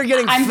sitting here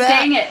getting fat. I'm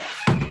saying it.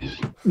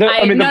 No,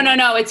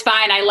 it's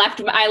fine. I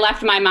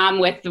left my mom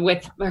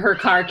with her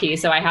car key,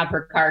 so I have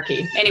her car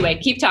key. Anyway,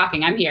 keep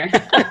talking. I'm here.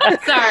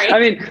 Sorry. I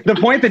mean, the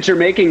point that you're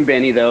making,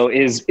 Benny, though,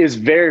 is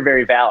very,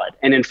 very valid.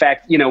 And in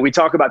fact, we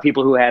talk about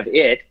people who have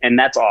it, and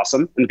that's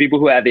awesome. And the people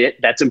who have it,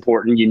 that's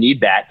important. You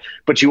need that.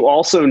 But you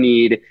also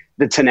need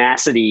the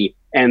tenacity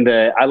and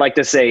I like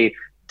to say,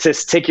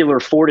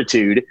 testicular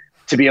fortitude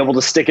to be able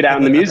to stick it out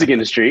in the music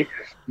industry,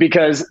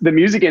 because the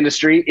music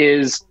industry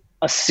is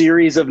a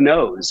series of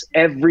no's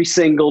every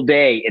single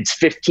day. It's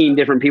 15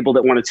 different people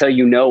that want to tell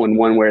you no in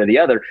one way or the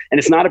other. And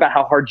it's not about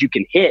how hard you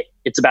can hit.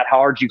 It's about how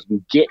hard you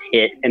can get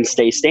hit and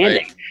stay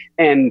standing.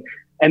 Right.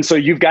 And so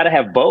you've got to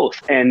have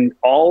both. And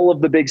all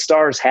of the big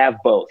stars have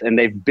both. And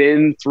they've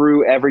been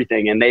through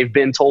everything, and they've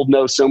been told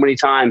no so many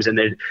times, and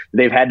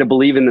they've had to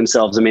believe in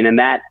themselves. I mean, and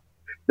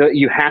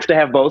you have to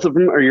have both of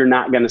them or you're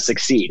not going to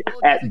succeed.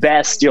 At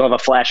best, you'll have a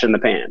flash in the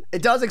pan.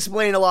 It does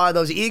explain a lot of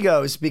those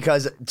egos,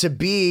 because to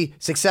be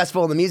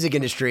successful in the music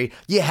industry,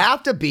 you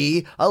have to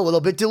be a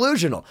little bit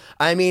delusional.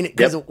 I mean,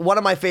 because one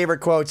of my favorite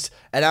quotes,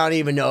 and I don't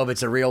even know if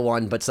it's a real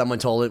one, but someone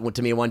told it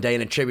to me one day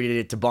and attributed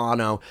it to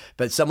Bono.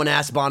 But someone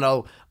asked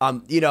Bono,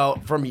 from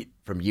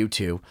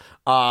U2,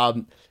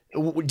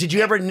 did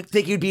you ever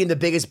think you'd be in the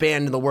biggest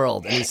band in the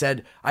world? And he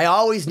said, I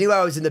always knew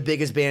I was in the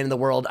biggest band in the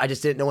world. I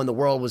just didn't know when the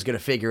world was going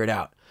to figure it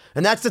out.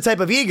 And that's the type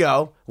of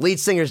ego, lead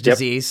singer's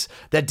disease,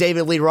 that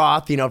David Lee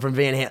Roth, from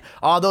Van Halen,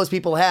 all those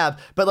people have.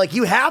 But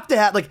you have to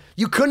have,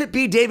 you couldn't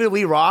be David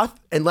Lee Roth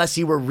unless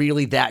you were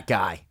really that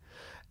guy.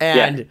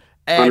 And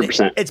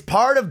 100%. It's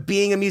part of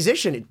being a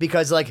musician,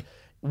 because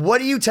what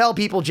do you tell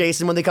people,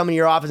 Jason, when they come in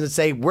your office and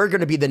say, we're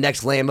going to be the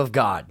next Lamb of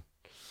God?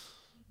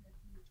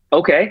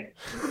 Okay,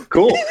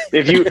 cool.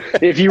 If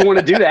you want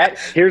to do that,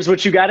 here's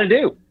what you got to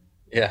do.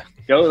 Yeah.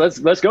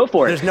 Let's go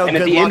for it. There's no and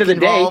good at the luck end of the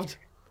involved? day,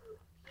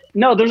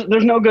 no,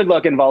 there's no good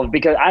luck involved,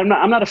 because I'm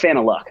not a fan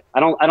of luck.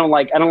 I don't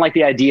like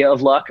the idea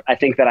of luck. I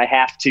think that I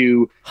have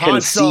to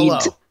concede.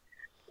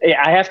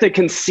 I have to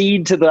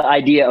concede to the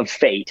idea of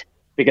fate,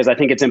 because I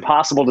think it's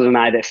impossible to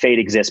deny that fate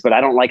exists. But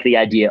I don't like the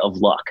idea of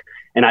luck,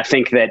 and I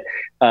think that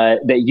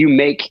that you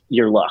make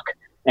your luck.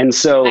 And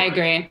so I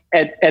agree.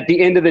 At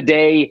the end of the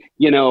day,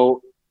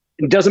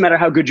 it doesn't matter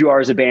how good you are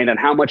as a band and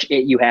how much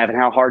it you have and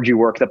how hard you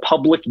work. The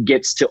public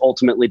gets to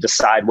ultimately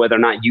decide whether or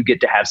not you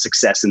get to have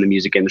success in the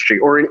music industry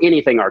or in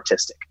anything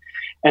artistic.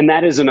 And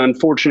that is an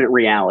unfortunate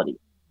reality.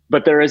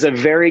 But there is a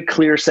very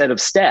clear set of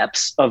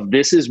steps of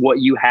this is what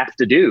you have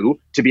to do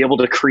to be able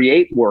to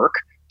create work,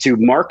 to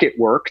market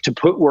work, to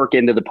put work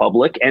into the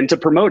public, and to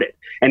promote it.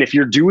 And if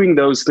you're doing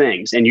those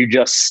things and you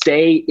just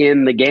stay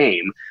in the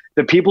game,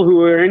 the people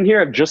who are in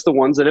here are just the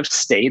ones that have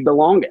stayed the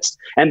longest.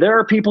 And there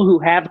are people who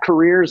have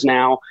careers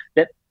now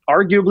that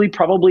arguably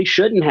probably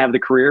shouldn't have the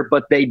career,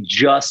 but they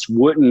just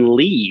wouldn't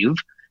leave.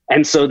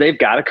 And so they've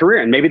got a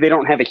career, and maybe they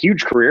don't have a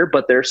huge career,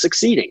 but they're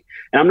succeeding.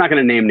 And I'm not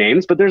going to name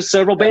names, but there's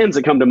several bands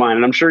that come to mind,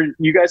 and I'm sure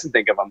you guys can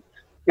think of them.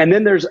 And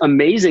then there's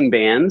amazing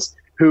bands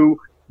who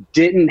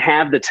didn't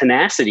have the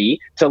tenacity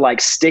to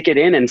stick it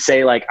in and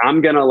say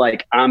I'm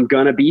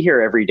going to be here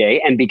every day.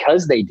 And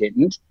because they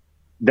didn't,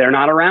 they're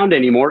not around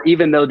anymore,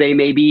 even though they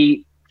may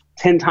be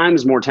 10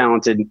 times more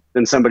talented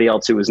than somebody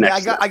else who was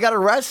next. I got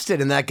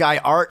arrested, and that guy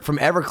Art from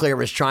Everclear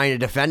was trying to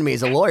defend me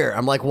as a lawyer.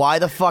 I'm like, why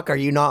the fuck are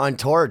you not on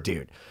tour,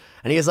 dude?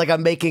 And he was like,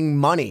 I'm making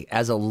money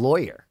as a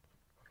lawyer.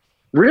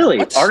 Really?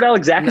 What? Art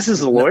Alexakis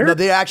is a lawyer? No,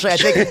 they actually, I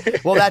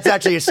think, well, that's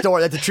actually a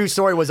story. That's a true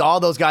story. Was all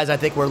those guys, I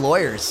think, were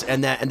lawyers,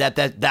 and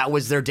that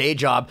was their day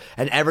job,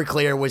 and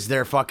Everclear was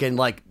their fucking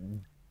like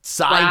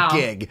side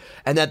gig,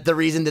 and that the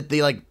reason that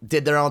they like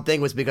did their own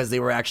thing was because they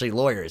were actually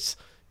lawyers.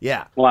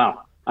 Yeah.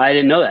 Wow. I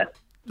didn't know that.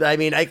 I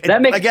mean,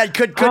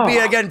 could be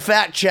again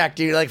fact checked,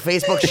 dude. Like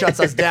Facebook shuts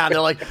us down.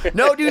 They're like,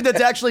 no, dude, that's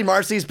actually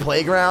Marcy's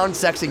Playground,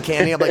 Sex and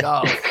Candy. I'm like,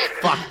 oh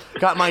fuck,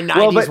 got my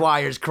 90s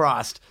wires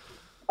crossed.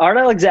 Art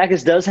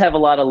Alexakis does have a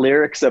lot of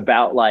lyrics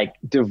about like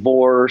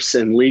divorce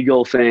and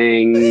legal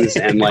things,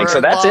 and like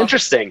so that's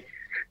interesting.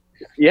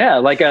 Yeah,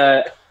 like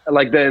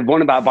the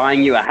one about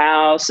buying you a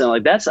house, and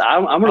like that's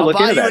I'm gonna look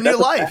into that.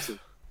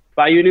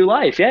 Buy you a new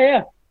life.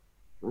 Yeah.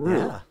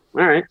 All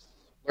right.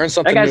 Learn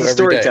something. That guy's new a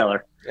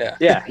storyteller.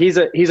 Yeah.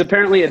 He's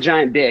apparently a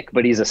giant dick,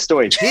 but he's a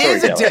storyteller. He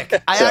is a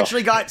dick. I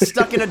actually got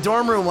stuck in a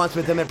dorm room once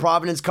with him at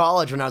Providence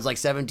College when I was like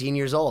 17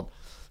 years old.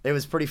 It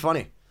was pretty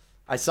funny.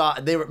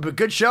 They were a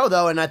good show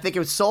though, and I think it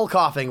was Soul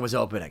Coughing was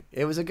opening.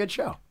 It was a good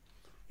show.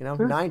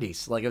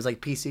 90s. Like it was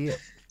like PCU.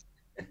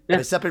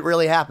 Except it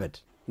really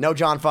happened. No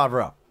Jon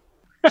Favreau.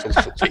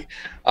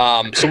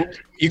 So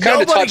you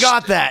kind of Nobody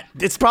got that.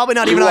 It's probably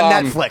not even on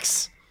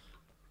Netflix.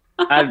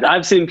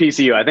 I've seen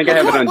PCU. I think I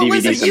have it on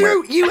DVD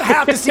somewhere. You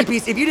have to see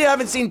PCU. If you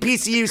haven't seen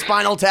PCU,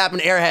 Spinal Tap,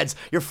 and Airheads,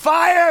 you're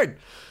fired.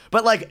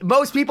 But like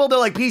most people, they're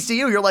like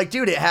PCU. You're like,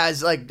 dude, it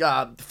has like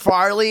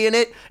Farley in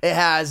it. It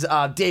has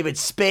David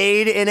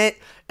Spade in it.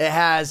 It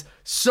has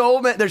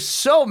there's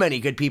so many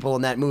good people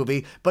in that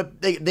movie. But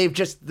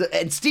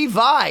and Steve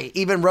Vai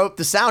even wrote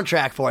the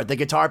soundtrack for it. The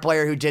guitar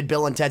player who did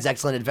Bill and Ted's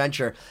Excellent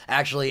Adventure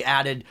actually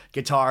added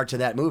guitar to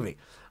that movie.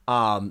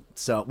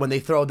 So when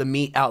they throw the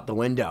meat out the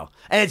window,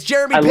 and it's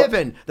Jeremy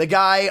Piven, the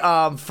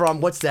guy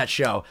from what's that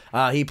show?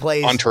 He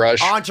plays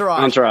Entourage.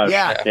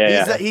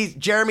 Yeah. He's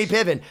Jeremy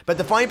Piven. But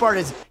the funny part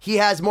is he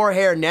has more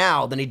hair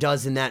now than he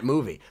does in that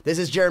movie. This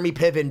is Jeremy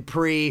Piven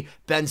pre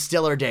Ben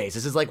Stiller days.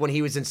 This is like when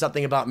he was in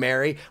Something About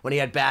Mary, when he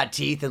had bad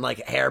teeth and like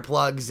hair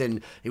plugs,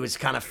 and he was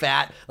kind of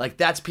fat. Like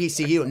that's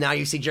PCU. And now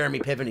you see Jeremy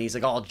Piven, and he's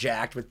like all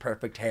jacked with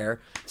perfect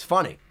hair. It's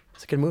funny.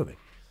 It's a good movie.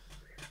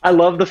 I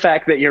love the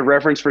fact that your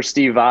reference for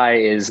Steve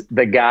Vai is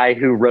the guy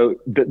who wrote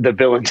the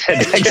Bill and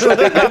Ted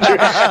Excellent Adventure.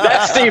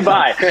 That's Steve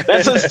Vai.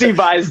 That's what Steve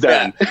Vai's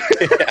done.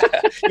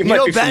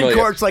 Yeah. Ben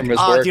Cort's like,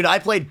 dude, I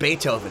played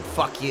Beethoven.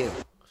 Fuck you.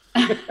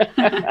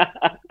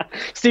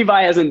 Steve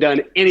Vai hasn't done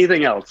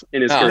anything else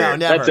in his career. No,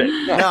 never. That's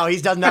it. No,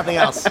 he's done nothing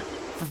else.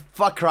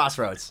 Fuck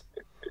Crossroads.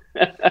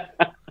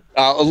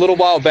 A little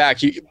while back,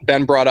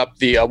 Ben brought up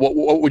the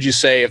what would you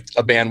say if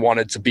a band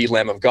wanted to be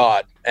Lamb of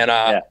God? And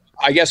I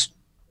guess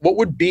what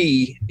would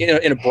be,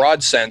 in a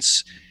broad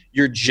sense,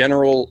 your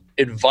general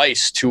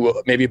advice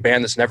to maybe a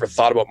band that's never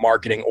thought about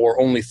marketing or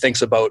only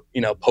thinks about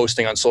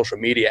posting on social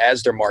media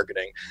as their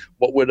marketing?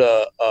 What would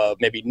a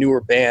maybe newer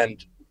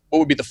band? What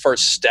would be the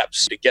first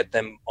steps to get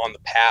them on the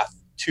path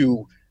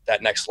to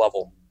that next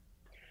level?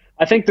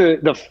 I think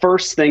the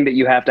first thing that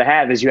you have to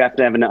have is you have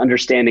to have an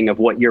understanding of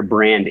what your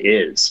brand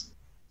is.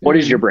 What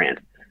is your brand?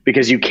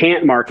 Because you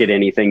can't market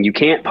anything. You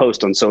can't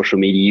post on social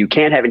media. You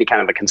can't have any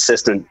kind of a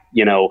consistent,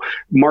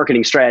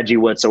 marketing strategy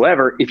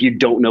whatsoever if you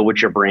don't know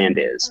what your brand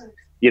is.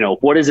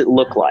 What does it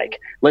look like?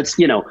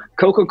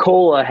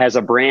 Coca-Cola has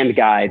a brand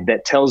guide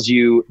that tells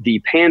you the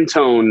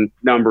Pantone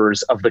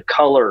numbers of the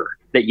color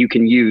that you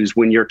can use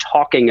when you're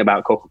talking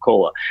about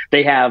Coca-Cola.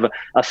 They have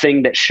a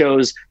thing that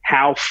shows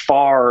how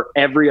far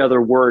every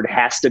other word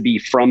has to be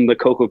from the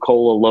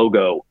Coca-Cola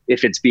logo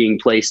if it's being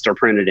placed or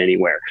printed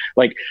anywhere.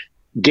 Like,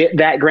 get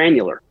that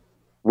granular.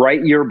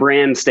 Write your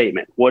brand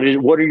statement. What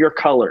are your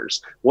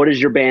colors? What is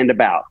your band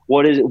about?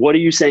 What are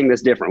you saying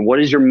that's different? What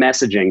is your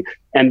messaging?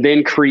 And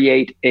then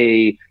create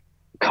a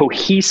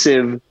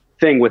cohesive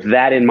thing with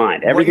that in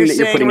mind. Everything that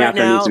you're putting out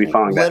there needs to be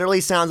following that. Literally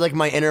sounds like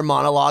my inner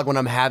monologue when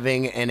I'm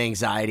having an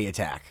anxiety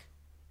attack.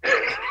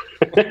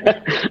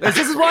 This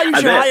is why you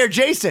should hire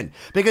Jason,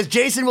 because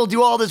Jason will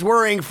do all this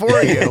worrying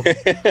for you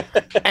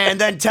and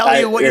then tell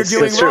you what you're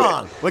doing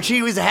wrong, which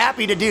he was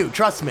happy to do.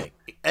 Trust me.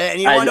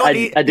 And you want to know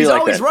what? He's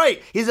always right.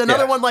 He's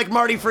another one like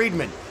Marty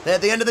Friedman.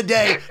 At the end of the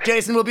day,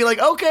 Jason will be like,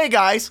 okay,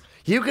 guys,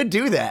 you could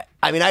do that.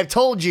 I mean, I've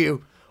told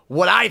you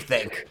what I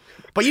think,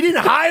 but you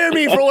didn't hire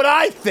me for what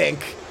I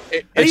think.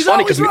 And he's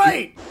funny always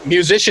right.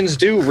 Musicians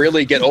do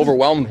really get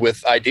overwhelmed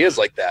with ideas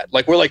like that.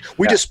 Like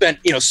we just spent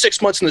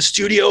 6 months in the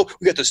studio.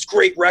 We got this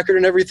great record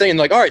and everything. And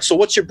like, all right, so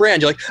what's your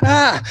brand? You're like,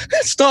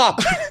 stop.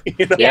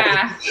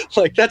 Yeah.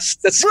 Like that's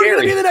scary. We're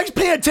gonna be the next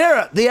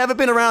Pantera. They haven't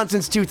been around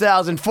since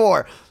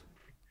 2004.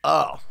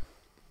 Oh.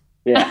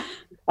 Yeah.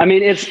 I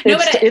mean,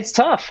 it's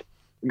tough.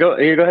 Go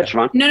ahead,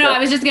 Siobhan. No, I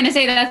was just going to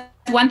say that's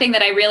one thing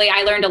that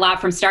I learned a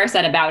lot from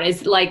Starset about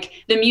is like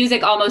the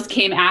music almost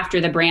came after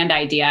the brand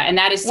idea. And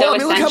that is so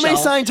essential. Look how many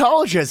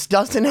Scientologists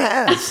Dustin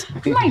has.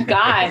 Oh my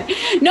God.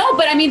 No,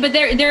 but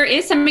there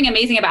is something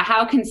amazing about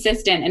how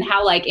consistent and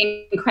how like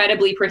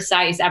incredibly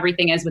precise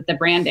everything is with the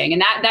branding.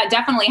 And that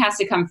definitely has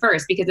to come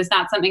first, because it's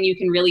not something you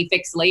can really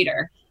fix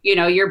later.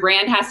 Your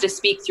brand has to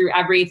speak through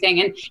everything.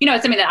 And,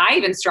 it's something that I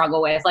even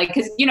struggle with, like,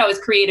 because, as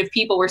creative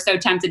people, we're so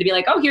tempted to be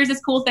like, oh, here's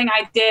this cool thing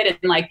I did.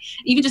 And like,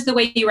 even just the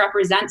way you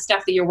represent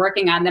stuff that you're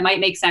working on that might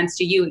make sense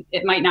to you,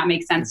 it might not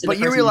make sense to the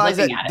person who's looking at it. But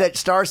you realize that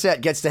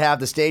Starset gets to have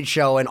the stage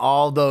show and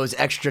all those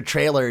extra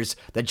trailers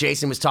that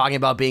Jason was talking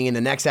about being in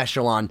the next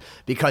echelon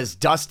because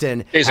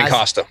Jason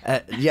Costa.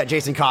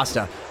 Jason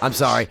Costa. I'm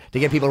sorry. To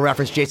get people to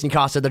reference Jason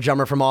Costa, the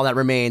drummer from All That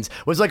Remains,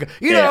 was like,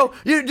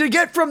 to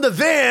get from the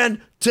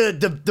van to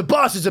the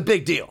bus is a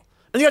big deal.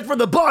 And you get from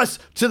the bus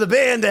to the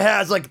band that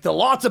has like the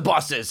lots of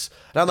buses.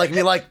 And I'm like,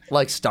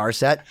 like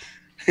Starset.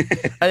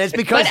 And it's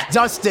because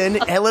Dustin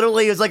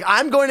literally is like,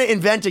 I'm going to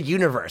invent a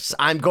universe.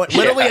 I'm going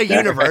a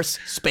universe,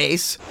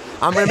 space.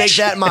 I'm going to make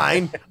that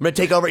mine. I'm going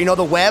to take over,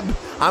 the web.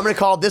 I'm going to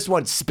call this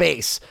one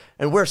space.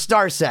 And we're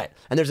Starset.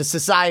 And there's a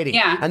society.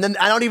 Yeah. And then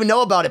I don't even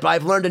know about it, but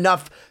I've learned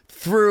enough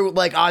through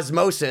like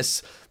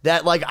osmosis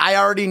that like I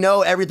already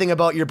know everything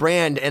about your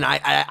brand, and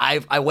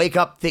I wake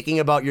up thinking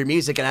about your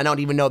music and I don't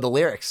even know the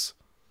lyrics.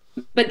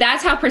 But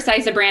that's how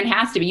precise a brand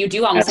has to be. You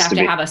do almost have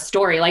to have a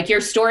story. Like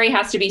your story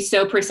has to be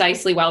so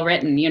precisely well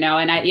written,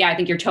 and I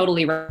think you're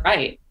totally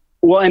right.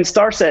 Well, and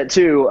Starset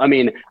too. I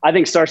mean, I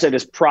think Starset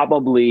is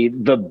probably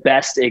the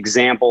best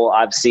example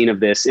I've seen of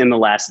this in the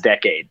last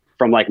decade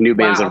from like new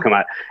bands that have come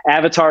out.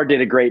 Avatar did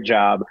a great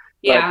job.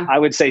 Yeah. But I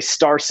would say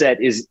Starset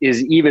is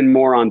even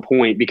more on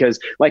point because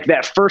like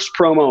that first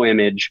promo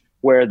image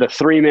where the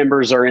three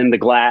members are in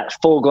the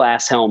full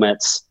glass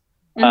helmets.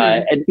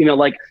 And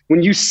like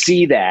when you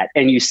see that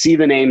and you see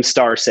the name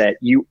Starset,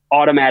 you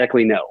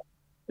automatically know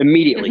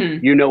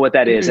immediately, you know what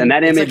that is. And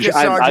that image, it's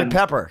like Sgt.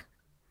 Pepper.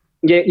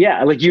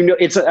 Yeah. Like,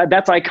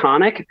 that's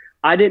iconic.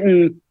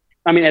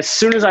 As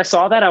soon as I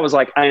saw that, I was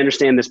like, I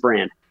understand this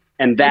brand.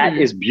 And that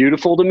is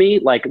beautiful to me.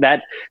 Like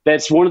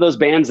that's one of those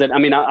bands that,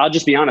 I'll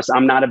just be honest.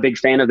 I'm not a big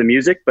fan of the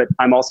music, but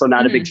I'm also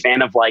not a big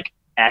fan of like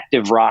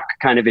active rock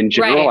kind of in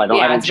general. Right.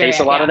 I don't chase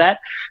a lot of that,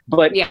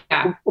 but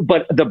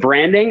the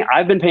branding,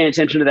 I've been paying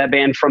attention to that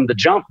band from the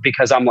jump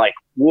because I'm like,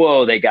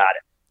 whoa, they got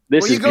it.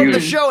 This is you go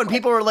beautiful. to the show and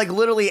people are like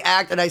literally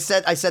and I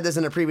said this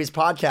in a previous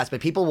podcast, but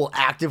people will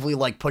actively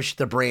like push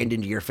the brand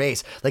into your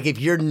face. Like if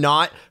you're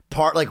not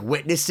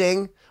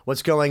witnessing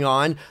what's going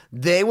on,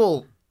 they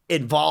will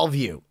involve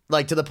you.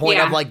 Like to the point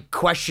of like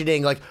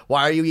questioning, like,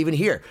 why are you even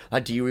here?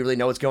 Do you really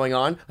know what's going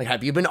on? Like,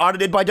 have you been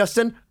audited by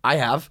Dustin? I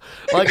have.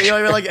 Like,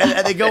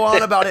 and they go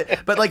on about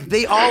it, but like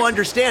they all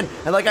understand.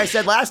 And like I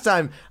said last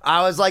time,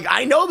 I was like,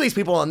 I know these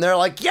people, and they're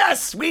like,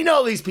 yes, we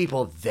know these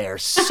people. They're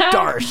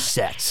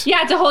Starset.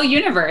 Yeah, it's a whole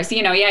universe.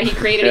 He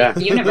created a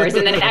universe,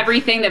 and then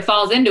everything that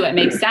falls into it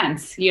makes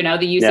sense. The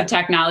use of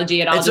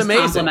technology, it all just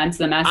complements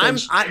the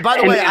message. By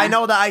the way, I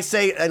know that I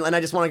say, and I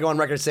just want to go on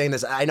record saying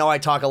this. I know I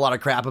talk a lot of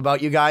crap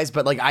about you guys,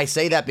 but like I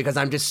say that because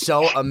I'm just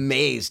so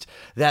amazed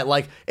that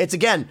like it's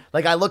again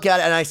like I look at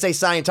it and I say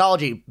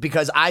Scientology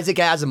because Isaac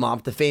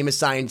Asimov, the famous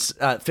science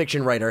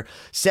fiction writer,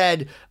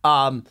 said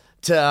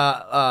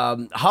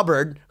to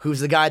Hubbard, who's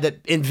the guy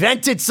that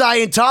invented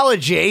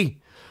Scientology,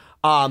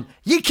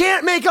 you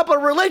can't make up a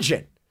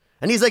religion.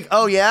 And he's like,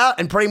 oh yeah,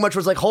 and pretty much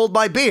was like, hold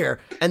my beer,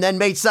 and then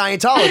made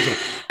Scientology.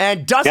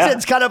 And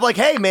Dustin's kind of like,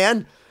 hey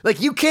man, like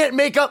you can't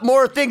make up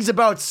more things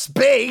about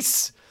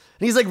space.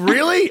 And he's like,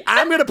 really?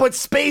 I'm going to put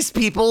space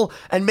people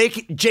and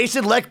make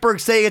Jason Leckberg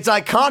say it's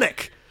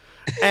iconic.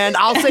 And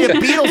I'll say a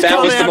Beatles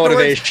comment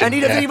afterwards, and he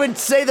doesn't even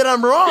say that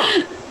I'm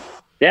wrong.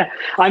 Yeah.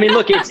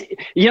 Look, it's,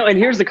 and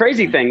here's the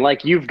crazy thing.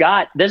 Like they're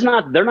not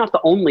the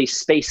only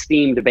space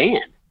themed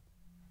band.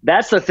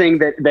 That's the thing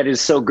that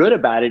is so good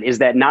about it is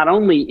that not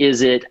only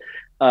is it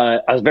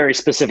a very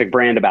specific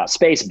brand about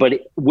space, but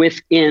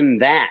within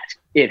that,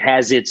 it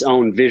has its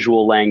own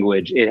visual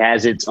language. It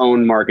has its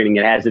own marketing.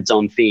 It has its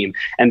own theme.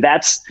 And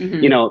that's,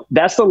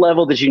 that's the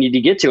level that you need to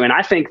get to. And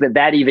I think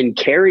that even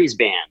carries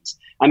bands.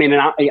 And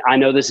I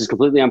know this is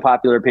completely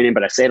unpopular opinion,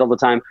 but I say it all the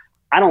time.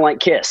 I don't like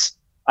Kiss.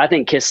 I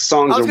think Kiss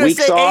songs are weak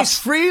sauce.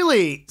 Ace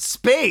Frehley,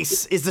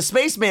 Space, is the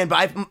spaceman,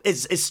 but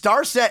is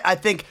Starset, I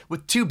think,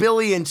 with 2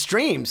 billion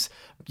streams,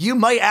 you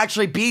might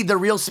actually be the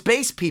real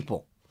space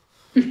people.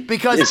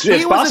 Because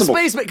he was a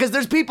spaceman. Because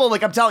there's people,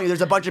 like I'm telling you,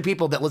 there's a bunch of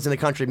people that listen to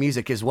country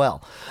music as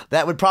well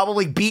that would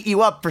probably beat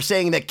you up for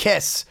saying that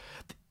Kiss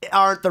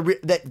aren't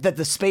that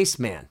the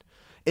spaceman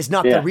is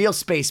not the real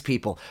space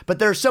people. But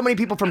there are so many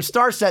people from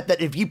Starset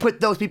that if you put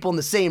those people in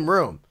the same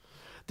room,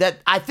 that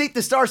I think the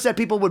Starset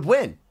people would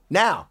win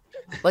now.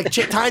 Like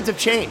times have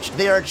changed;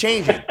 they are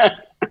changing.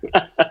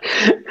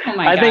 Oh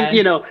my God. I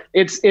think,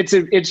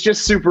 it's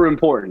just super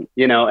important,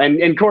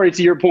 and Corey,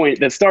 to your point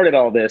that started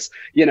all this,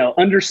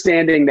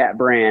 understanding that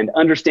brand,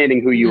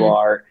 understanding who you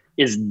are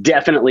is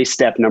definitely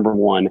step number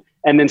one.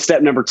 And then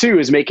step number two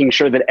is making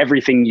sure that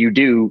everything you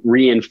do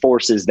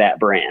reinforces that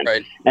brand.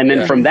 Right. And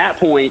then from that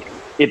point,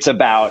 it's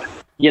about,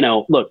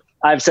 look,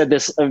 I've said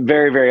this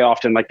very, very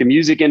often, like the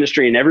music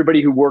industry and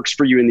everybody who works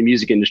for you in the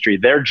music industry,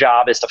 their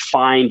job is to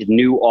find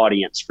new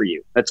audience for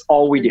you. That's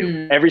all we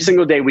do. Every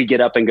single day we get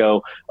up and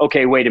go,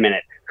 okay, wait a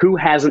minute, who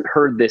hasn't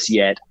heard this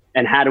yet?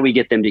 And how do we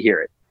get them to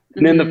hear it?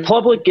 And then the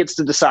public gets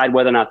to decide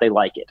whether or not they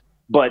like it.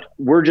 But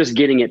we're just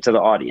getting it to the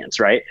audience,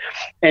 right?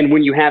 And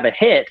when you have a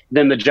hit,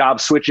 then the job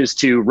switches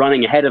to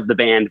running ahead of the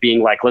band,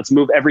 being like, let's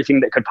move everything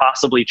that could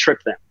possibly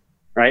trip them.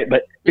 Right.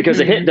 But because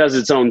a hit does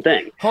its own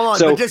thing. Hold on.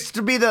 But just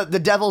to be the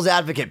devil's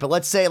advocate, but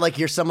let's say like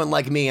you're someone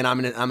like me and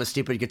I'm a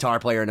stupid guitar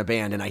player in a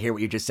band and I hear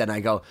what you just said and I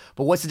go,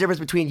 but what's the difference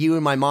between you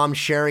and my mom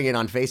sharing it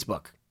on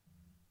Facebook?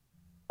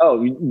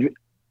 Oh,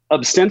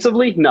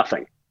 ostensibly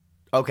nothing.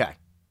 Okay.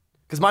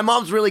 Because my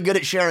mom's really good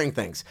at sharing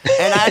things.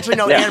 And I actually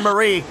know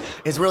Anne-Marie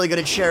is really good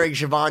at sharing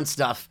Siobhan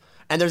stuff.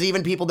 And there's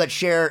even people that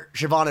share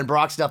Siobhan and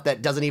Brock stuff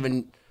that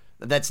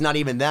that's not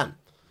even them.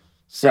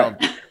 So,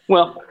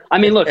 well, I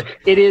mean, look,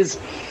 it is.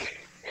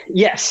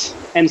 Yes.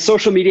 And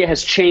social media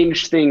has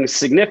changed things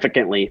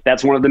significantly.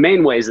 That's one of the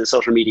main ways that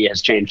social media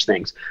has changed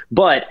things.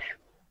 But,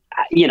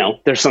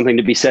 there's something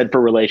to be said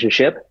for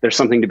relationship. There's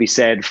something to be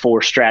said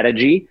for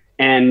strategy.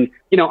 And,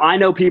 I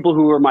know people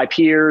who are my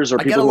peers or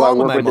people who I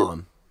work with. I get along with my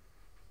mom.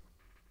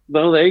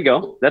 Well, there you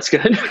go. That's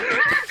good.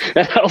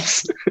 That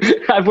helps.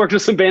 I've worked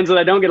with some bands that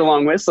I don't get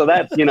along with. So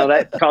that,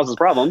 that causes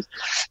problems.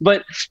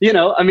 But,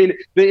 the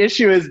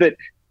issue is that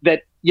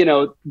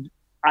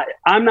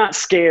I'm not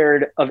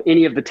scared of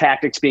any of the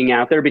tactics being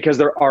out there because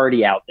they're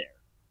already out there.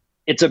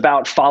 It's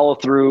about follow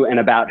through and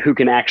about who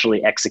can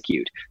actually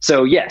execute.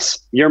 So yes,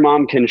 your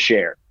mom can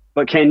share,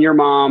 but can your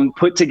mom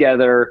put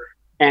together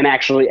and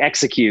actually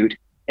execute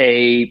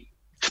a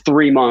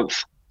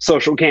 3-month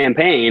social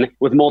campaign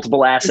with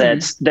multiple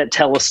assets that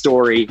tell a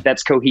story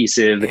that's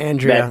cohesive?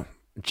 Andrea,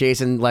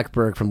 Jason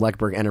Leckberg from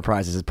Leckberg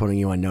Enterprises is putting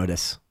you on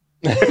notice.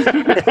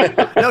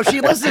 No,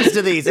 she listens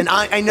to these, and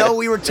I know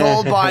we were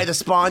told by the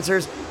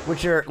sponsors,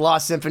 which are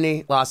Lost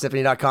Symphony,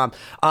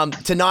 LostSymphony.com,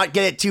 to not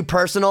get it too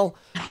personal.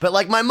 But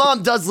like my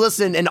mom does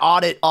listen and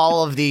audit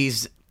all of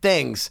these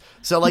things.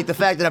 So like the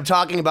fact that I'm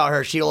talking about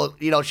her, she'll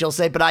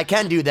say, but I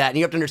can do that. And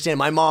you have to understand,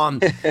 my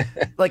mom,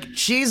 like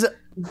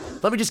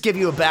let me just give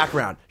you a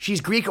background. She's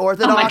Greek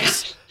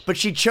Orthodox, but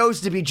she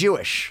chose to be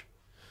Jewish.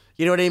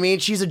 You know what I mean?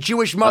 She's a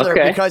Jewish mother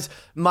because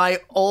my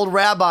old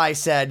rabbi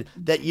said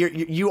that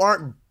you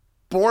aren't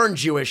born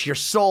Jewish, your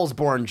soul's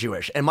born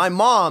Jewish. And my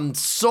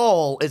mom's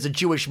soul is a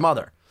Jewish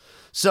mother.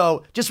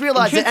 So just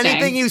realize that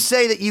anything you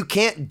say that you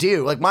can't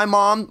do, like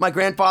my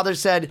grandfather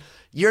said,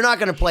 you're not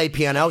going to play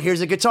piano,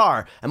 here's a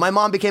guitar. And my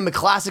mom became a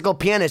classical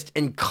pianist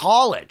in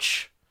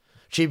college.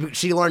 She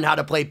learned how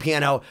to play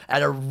piano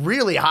at a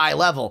really high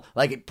level,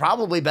 like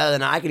probably better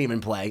than I can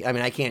even play. I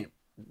mean, I can't,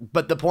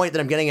 but the point that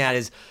I'm getting at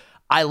is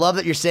I love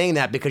that you're saying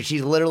that because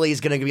she literally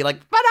is going to be like,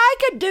 but I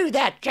could do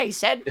that,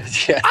 Jason.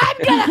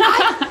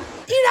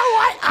 You know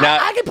what?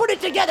 I can put it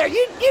together.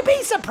 You'd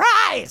be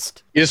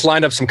surprised. You just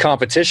lined up some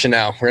competition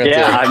now.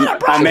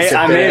 I may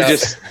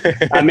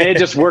have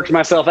just worked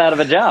myself out of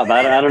a job.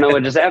 I don't know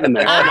what just happened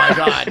there. Oh my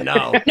God,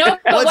 no. No,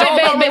 but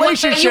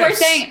what you were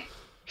saying.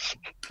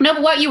 No,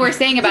 but what you were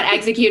saying about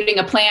executing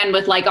a plan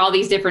with like all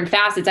these different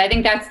facets, I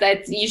think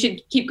that's you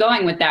should keep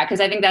going with that because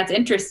I think that's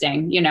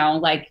interesting.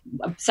 Like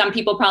some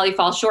people probably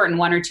fall short in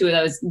one or two of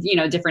those,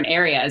 different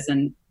areas,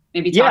 and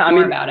maybe talk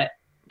more about it.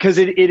 Because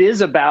it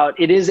is,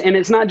 and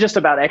it's not just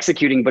about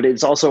executing, but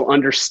it's also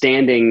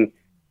understanding,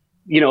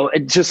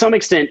 to some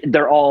extent,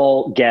 they're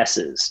all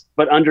guesses,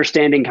 but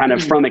understanding kind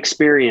of from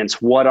experience,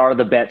 what are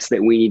the bets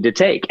that we need to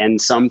take? And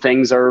some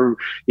things are,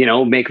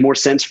 make more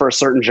sense for a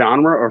certain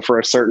genre or for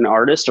a certain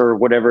artist or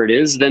whatever it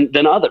is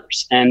than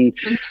others. And,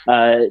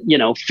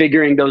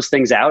 figuring those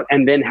things out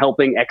and then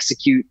helping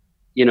execute,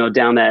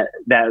 down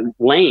that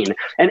lane.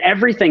 And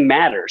everything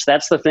matters.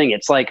 That's the thing.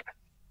 It's like,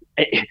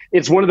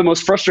 it's one of the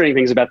most frustrating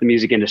things about the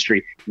music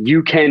industry.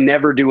 You can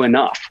never do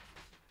enough.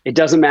 It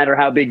doesn't matter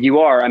how big you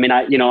are. I mean,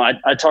 I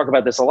talk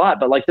about this a lot,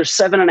 but like there's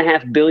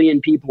 7.5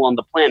 billion people on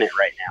the planet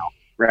right now,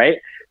 right?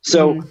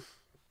 So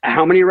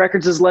how many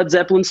records has Led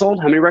Zeppelin sold?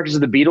 How many records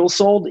have the Beatles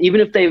sold? Even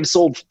if they've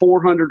sold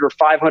 400 or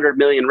 500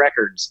 million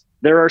records,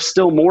 there are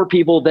still more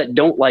people that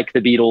don't like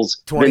the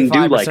Beatles than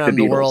do like the Beatles. 25% of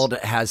the world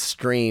has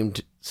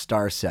streamed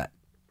Starset.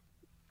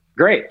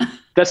 Great.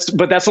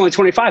 That's only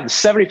 25.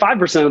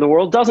 75% of the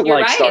world doesn't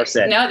like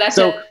Starset. No, that's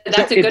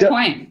a good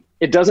point.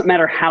 It doesn't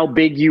matter how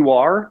big you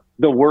are.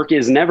 The work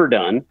is never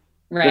done.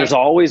 Right. There's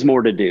always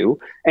more to do.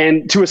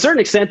 And to a certain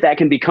extent, that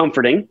can be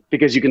comforting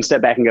because you can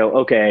step back and go,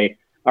 okay,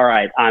 all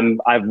right,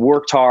 I've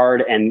worked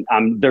hard and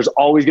there's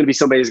always going to be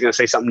somebody who's going to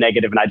say something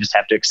negative and I just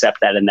have to accept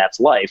that and that's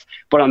life.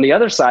 But on the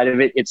other side of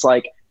it, it's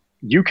like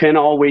you can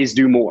always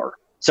do more.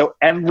 So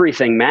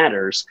everything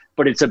matters,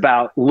 but it's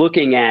about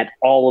looking at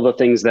all of the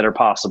things that are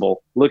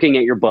possible, looking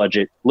at your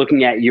budget,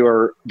 looking at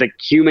the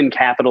human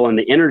capital and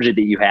the energy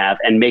that you have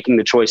and making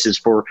the choices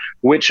for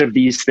which of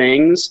these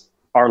things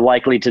are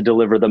likely to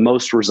deliver the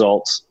most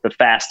results the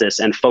fastest,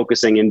 and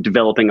focusing and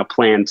developing a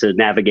plan to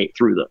navigate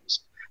through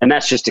those. And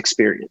that's just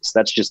experience.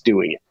 That's just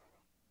doing it.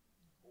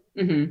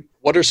 Mm-hmm.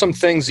 What are some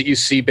things that you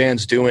see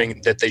bands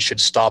doing that they should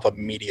stop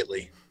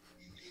immediately?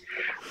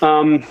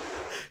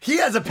 He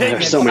has opinions.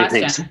 There's so many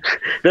things.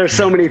 There's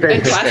so many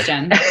things. Good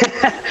question.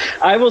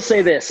 I will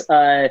say this.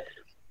 All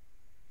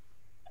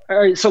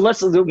right, so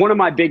one of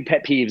my big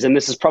pet peeves, and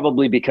this is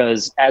probably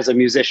because as a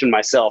musician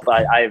myself,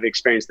 I have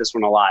experienced this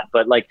one a lot,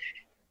 but like,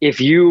 if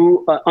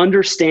you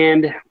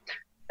understand,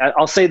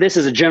 I'll say this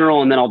as a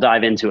general and then I'll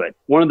dive into it.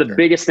 One of the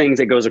biggest things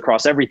that goes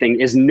across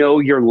everything is know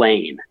your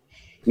lane.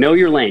 Know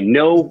your lane.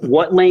 Know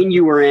what lane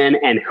you are in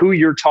and who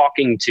you're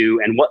talking to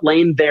and what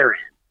lane they're in.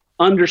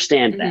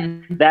 Understand that.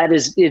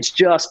 Mm-hmm. It's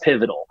just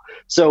pivotal.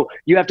 So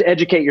you have to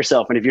educate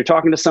yourself. And if you're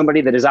talking to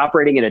somebody that is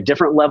operating at a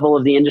different level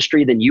of the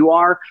industry than you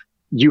are,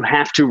 you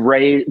have to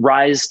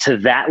rise to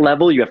that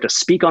level. You have to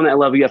speak on that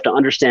level. You have to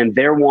understand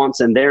their wants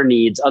and their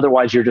needs.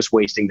 Otherwise, you're just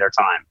wasting their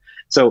time.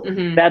 So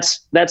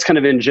that's kind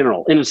of in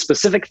general. In a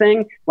specific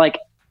thing, like,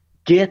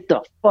 get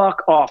the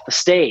fuck off the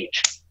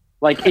stage.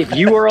 Like, if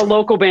you are a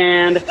local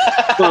band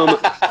from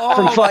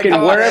fucking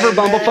wherever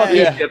Bumblefuck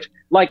Egypt,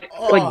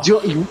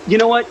 you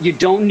know what? You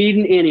don't need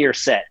an in-ear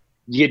set.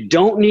 You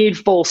don't need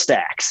full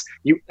stacks.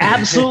 You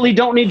absolutely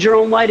don't need your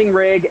own lighting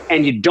rig,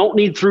 and you don't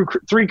need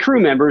three crew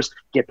members.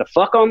 Get the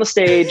fuck on the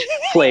stage,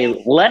 play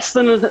less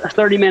than a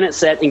 30-minute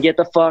set, and get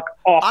the fuck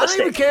off the stage. I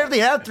don't even care if they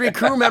have 3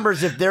 crew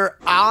members if they're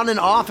on and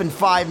off in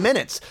 5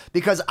 minutes,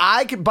 because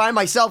I could by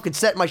myself could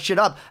set my shit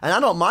up, and I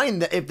don't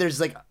mind that if there's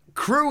like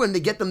crew and to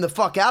get them the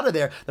fuck out of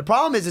there. The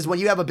problem is when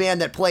you have a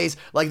band that plays,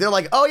 like, they're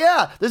like, oh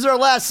yeah, this is our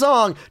last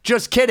song,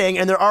 just kidding,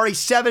 and they're already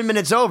 7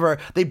 minutes over,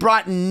 they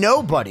brought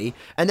nobody,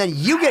 and then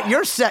you get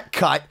your set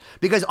cut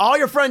because all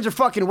your friends are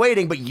fucking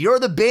waiting, but you're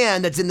the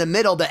band that's in the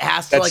middle that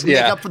has to make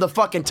up for the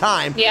fucking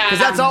time. Yeah, because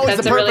that's always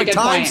the perfect really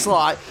time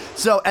slot.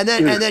 So and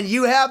then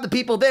you have the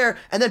people there,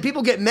 and then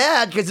people get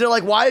mad because they're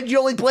like, why did you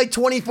only play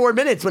 24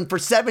 minutes when for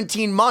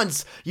 17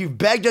 months you've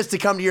begged us to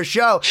come to your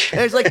show?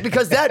 And it's like,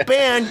 because that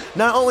band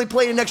not only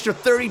played an extra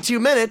 32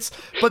 minutes,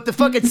 but the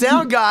fucking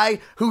sound guy,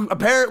 who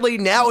apparently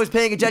now is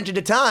paying attention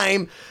to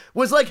time,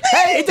 was like,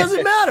 hey, it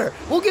doesn't matter.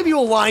 We'll give you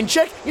a line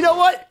check. You know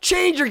what?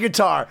 Change your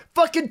guitar.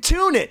 Fucking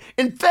tune it.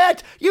 In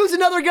fact, use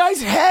another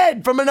guy's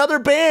head from another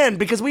band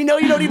because we know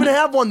you don't even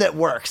have one that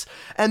works.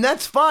 And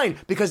that's fine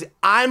because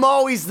I'm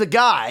always the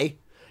guy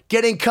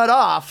getting cut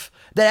off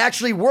that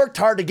actually worked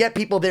hard to get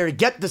people there to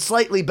get the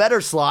slightly better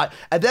slot.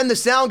 And then the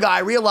sound guy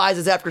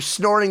realizes after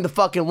snorting the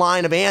fucking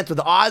line of ants with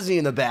Ozzy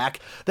in the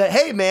back that,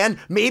 hey man,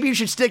 maybe you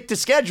should stick to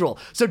schedule.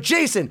 So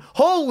Jason,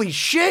 holy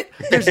shit,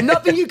 there's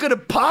nothing you could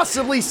have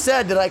possibly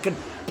said that I could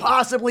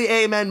possibly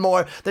amen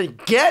more than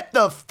get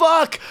the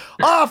fuck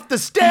off the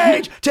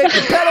stage, take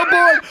the pedal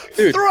board,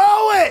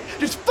 throw it,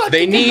 just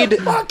fucking get the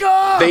fuck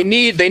off. They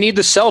need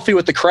the selfie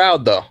with the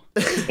crowd though.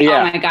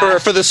 Yeah, oh my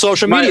gosh. For the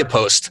social media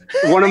post.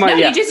 One of my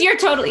you're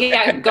totally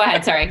go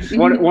ahead. Sorry.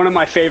 One of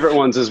my favorite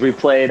ones is we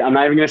played. I'm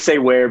not even going to say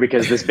where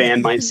because this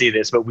band might see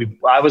this, but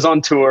I was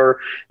on tour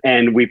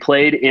and we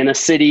played in a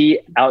city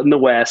out in the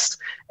West,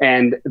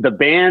 and the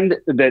band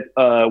that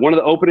one of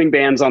the opening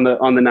bands on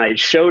the night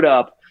showed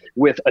up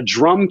with a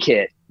drum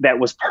kit that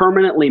was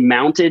permanently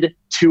mounted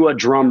to a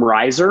drum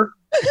riser.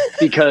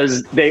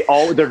 Because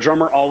their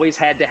drummer always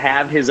had to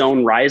have his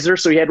own riser,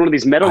 so he had one of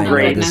these metal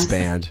grades. This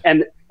band.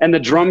 And the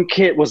drum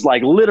kit was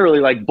like literally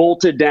like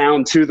bolted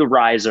down to the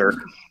riser.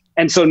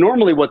 And so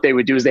normally what they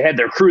would do is they had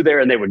their crew there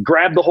and they would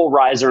grab the whole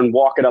riser and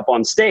walk it up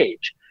on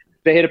stage.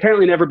 They had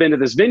apparently never been to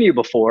this venue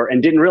before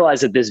and didn't realize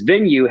that this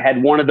venue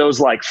had one of those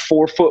like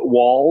 4-foot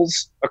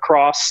walls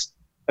across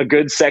a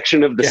good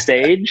section of the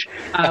stage.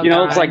 Oh,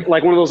 it's like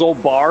one of those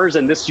old bars,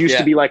 and this used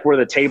to be like where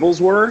the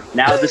tables were.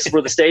 Now this is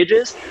where the stage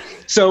is.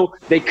 So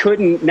they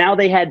couldn't, now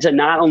they had to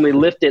not only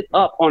lift it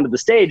up onto the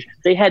stage,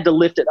 they had to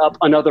lift it up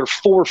another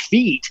 4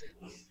 feet.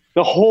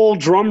 The whole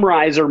drum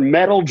riser,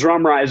 metal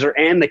drum riser,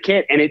 and the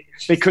kit, and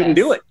they couldn't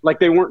do it. Like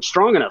they weren't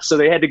strong enough, so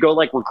they had to go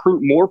like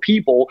recruit more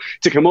people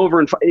to come over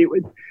and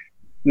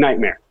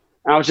nightmare.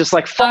 I was just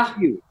like, fuck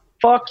you.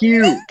 Fuck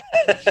you.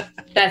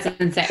 That's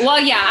insane. Well,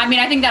 yeah, I mean,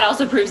 I think that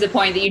also proves the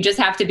point that you just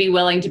have to be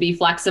willing to be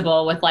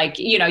flexible with, like,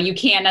 you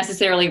can't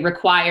necessarily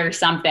require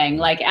something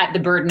like at the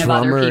burden of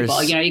other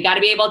people. You got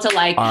to be able to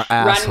like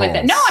run with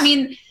it. No, I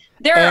mean,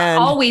 there are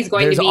always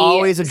going to be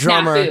always a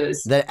drummer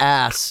snafus that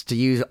asks to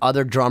use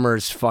other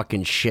drummers'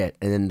 fucking shit,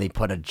 and then they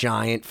put a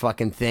giant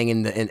fucking thing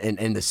in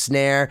the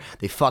snare.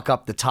 They fuck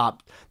up the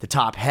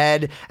top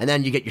head, and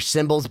then you get your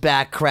cymbals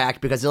back cracked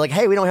because they're like,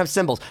 hey, we don't have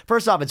cymbals.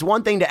 First off, it's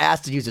one thing to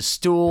ask to use a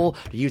stool,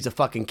 to use a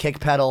fucking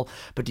kick pedal,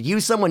 but to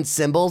use someone's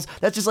cymbals,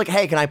 that's just like,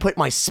 hey, can I put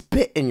my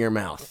spit in your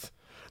mouth?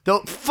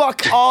 Don't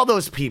fuck all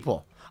those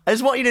people. I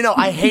just want you to know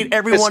I hate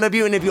every one of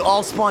you, and if you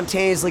all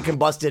spontaneously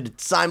combusted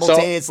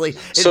simultaneously,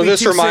 so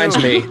this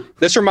reminds me.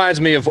 This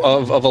reminds me of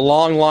a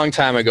long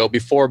time ago,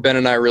 before Ben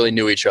and I really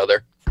knew each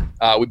other.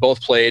 We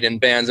both played in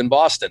bands in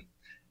Boston,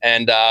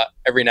 and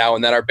every now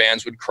and then our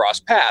bands would cross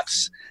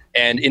paths.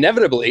 And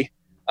inevitably,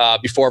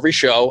 before every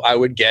show, I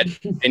would get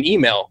an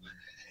email.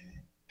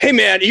 hey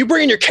man, you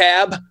bringing your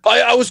cab?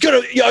 I was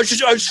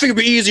just figured it'd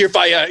be easier if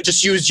I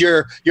just used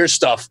your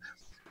stuff.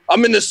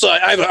 I'm in this.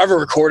 I have a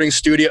recording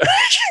studio.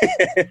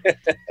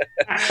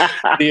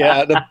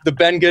 The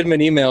Ben Goodman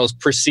emails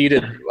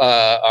preceded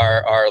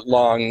our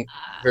long,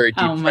 very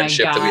deep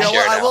friendship that we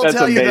shared. I will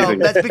tell you though,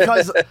 that's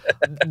because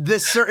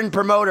this certain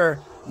promoter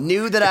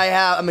knew that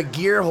I'm a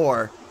gear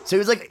whore. So he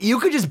was like, "You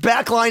could just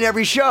backline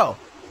every show."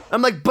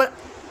 I'm like, "But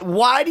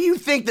why do you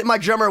think that my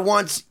drummer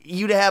wants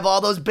you to have all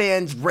those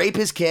bands rape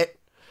his kit?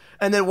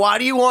 And then why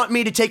do you want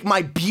me to take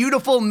my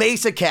beautiful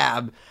Mesa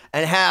cab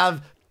and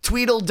have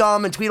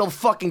Tweedledum and Tweedle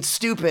fucking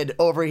stupid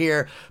over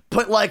here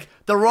put like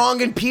the wrong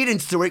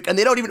impedance to it, and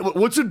they don't even,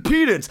 what's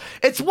impedance?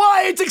 It's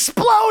why it's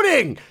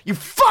exploding, you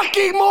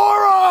fucking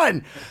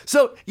moron!"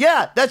 So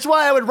yeah, that's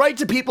why I would write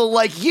to people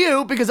like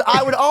you, because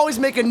I would always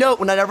make a note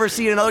when I'd ever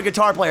see another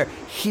guitar player,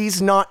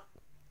 he's not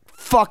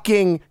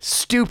fucking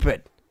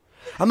stupid.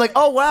 I'm like,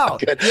 oh wow.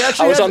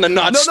 I was on the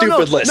not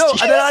stupid list. No,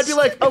 yes. And then I'd be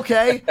like,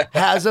 okay,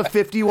 has a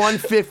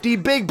 5150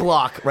 big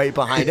block right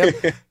behind him.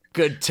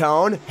 Good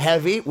tone,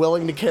 heavy,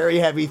 willing to carry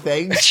heavy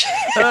things.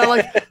 And I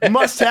like,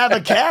 must have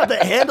a cab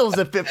that handles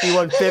a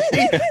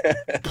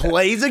 5150,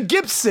 plays a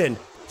Gibson,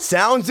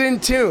 sounds in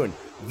tune.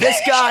 This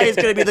guy is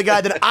going to be the guy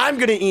that I'm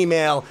going to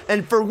email.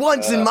 And for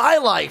once in my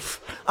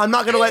life, I'm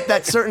not going to let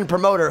that certain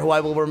promoter, who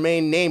I will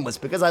remain nameless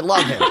because I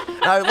love him,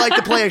 and I would like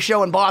to play a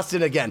show in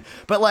Boston again.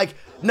 But like,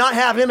 not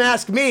have him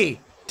ask me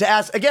to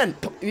ask, again,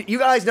 you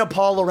guys know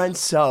Paul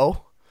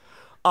Lorenzo.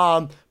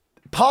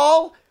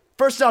 Paul,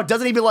 first off,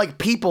 doesn't even like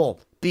people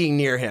being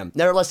near him,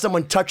 never let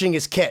someone touching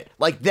his kit.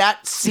 Like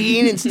that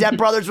scene in Step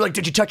Brothers where like,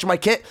 did you touch my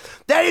kit?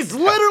 That is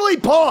literally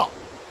Paul.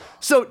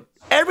 So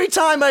every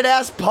time I'd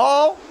ask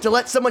Paul to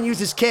let someone use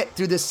his kit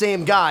through this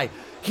same guy,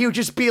 he would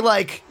just be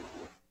like,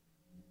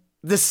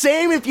 the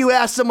same if you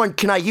ask someone,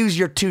 can I use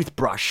your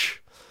toothbrush?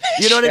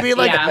 You know what I mean?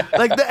 Like,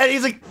 and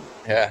he's like,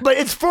 but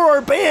it's for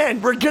our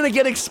band. We're going to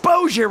get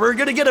exposure. We're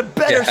going to get a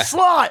better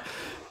slot.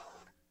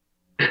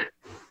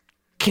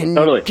 Can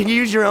you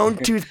use your own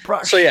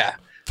toothbrush?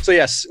 So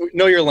yes,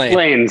 know your lane.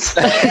 Lanes.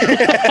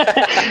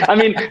 I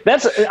mean,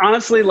 that's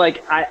honestly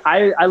like,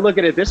 I look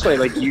at it this way.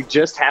 Like, you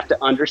just have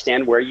to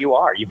understand where you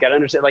are. You've got to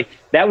understand, like,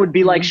 that would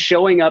be like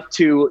showing up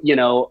to,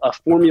 a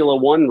Formula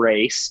One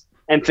race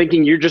and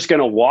thinking you're just going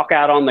to walk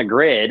out on the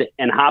grid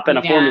and hop in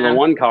a Formula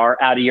One car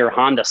out of your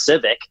Honda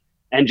Civic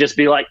and just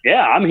be like,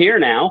 yeah, I'm here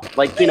now.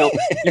 Like, you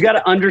got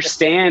to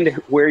understand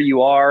where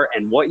you are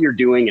and what you're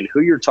doing and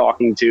who you're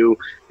talking to,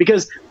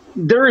 because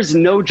there is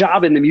no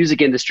job in the music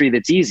industry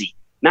that's easy.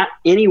 Not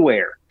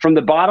anywhere, from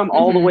the bottom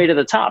all the way to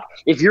the top.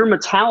 If you're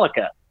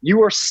Metallica,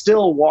 you are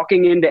still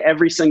walking into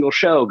every single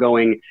show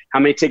going, how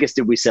many tickets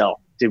did we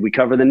sell? Did we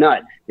cover the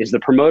nut? Is the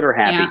promoter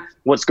happy? Yeah.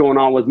 What's going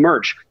on with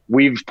merch?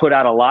 We've put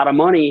out a lot of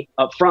money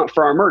up front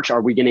for our merch.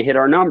 Are we going to hit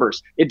our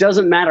numbers? It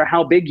doesn't matter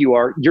how big you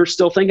are. You're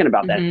still thinking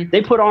about that.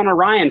 They put on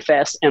Orion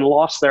Fest and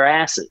lost their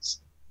asses,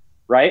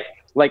 right?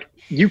 Like,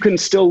 you can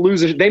still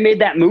lose. They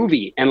made that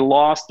movie and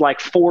lost like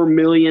 $4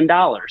 million.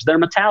 They're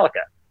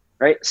Metallica.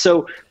 Right.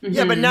 So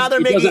yeah, but now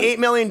they're making $8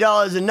 million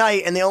a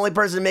night, and the only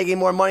person making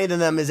more money than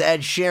them is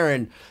Ed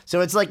Sheeran.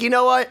 So it's like, you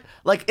know what?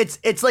 Like,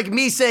 it's like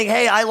me saying,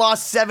 hey, I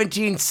lost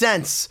 17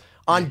 cents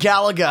on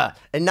Galaga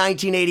in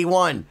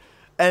 1981,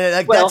 and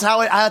like, that's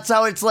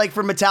how it's like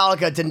for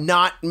Metallica to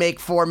not make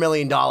 $4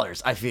 million.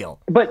 I feel.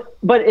 But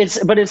it's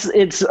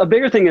a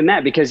bigger thing than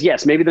that, because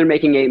yes, maybe they're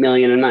making $8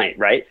 million a night,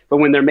 right? But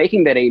when they're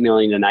making that $8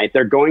 million a night,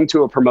 they're going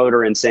to a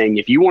promoter and saying,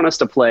 if you want us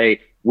to play,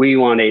 we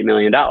want $8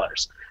 million.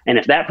 And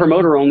if that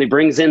promoter only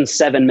brings in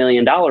 $7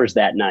 million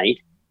that night,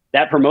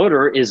 that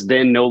promoter is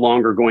then no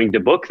longer going to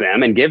book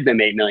them and give them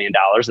 $8 million.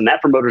 And that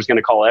promoter is going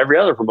to call every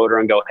other promoter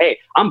and go, hey,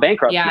 I'm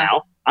bankrupt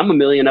now. I'm $1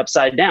 million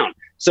upside down.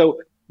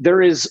 So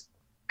there is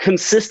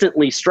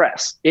consistently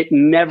stress. It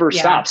never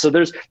stops. So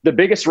there's the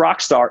biggest rock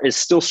star is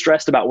still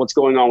stressed about what's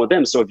going on with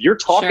them. So if you're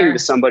talking to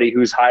somebody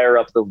who's higher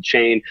up the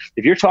chain,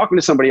 if you're talking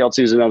to somebody else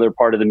who's another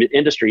part of the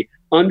industry,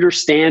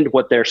 understand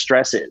what their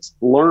stress is.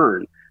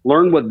 Learn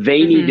what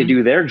they need to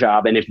do their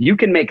job. And if you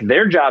can make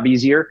their job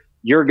easier,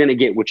 you're going to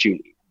get what you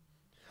need.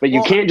 But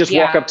you can't just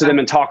walk up to them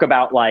and talk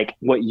about like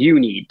what you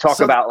need.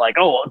 Talk about like,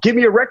 oh, give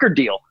me a record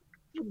deal.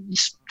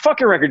 Fuck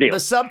your record deal. The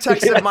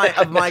subtext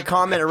of my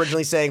comment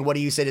originally saying, what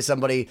do you say to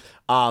somebody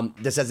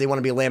that says they want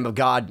to be a Lamb of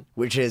God,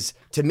 which is,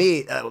 to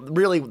me,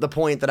 really the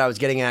point that I was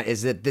getting at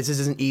is that this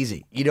isn't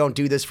easy. You don't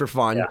do this for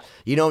fun.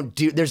 Yeah.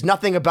 There's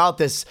nothing about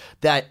this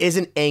that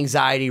isn't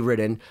anxiety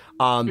ridden.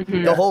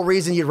 The whole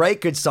reason you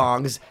write good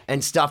songs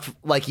and stuff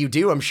like you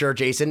do, I'm sure,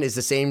 Jason, is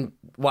the same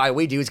why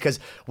we do, is because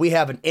we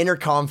have an inner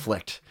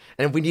conflict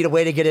and we need a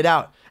way to get it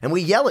out. And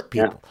we yell at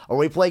people or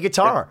we play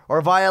guitar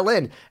or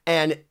violin,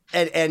 and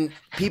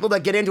people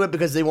that get into it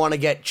because they want to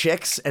get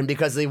chicks and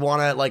because they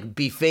want to like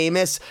be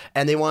famous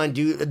and they want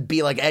to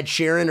be like Ed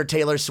Sheeran or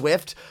Taylor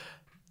Swift.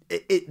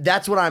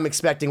 that's what I'm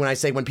expecting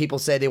when people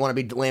say they want to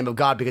be the Lamb of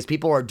God, because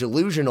people are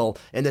delusional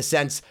in the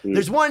sense,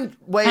 there's one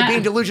way of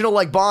being delusional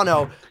like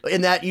Bono,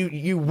 in that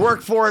you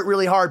work for it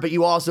really hard, but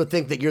you also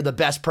think that you're the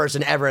best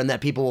person ever and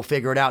that people will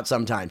figure it out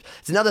sometimes.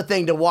 It's another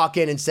thing to walk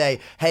in and say,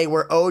 hey,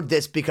 we're owed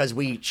this because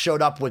we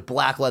showed up with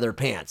black leather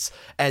pants.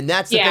 And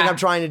that's the thing I'm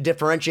trying to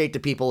differentiate to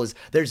people is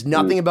there's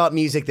nothing about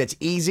music that's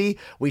easy.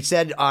 We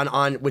said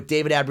on with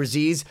David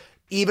Abraziz,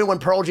 even when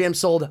Pearl Jam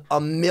sold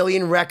 1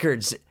 million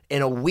records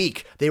in a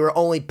week, they were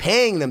only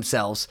paying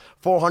themselves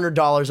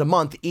 $400 a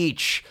month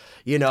each,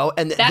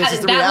 and this is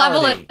the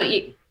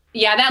reality.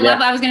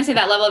 Level, I was going to say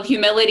that level of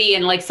humility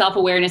and like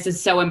self-awareness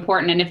is so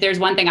important. And if there's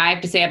one thing I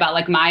have to say about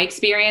like my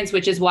experience,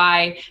 which is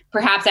why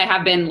perhaps I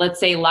have been, let's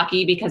say,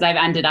 lucky because I've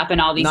ended up in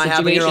all these situations.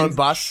 Not having your own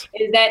bus?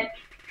 Is that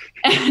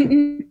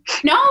I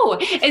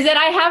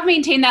have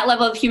maintained that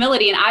level of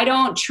humility, and I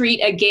don't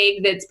treat a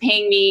gig that's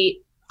paying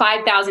me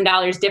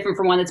 $5,000 different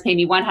from one that's paying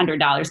me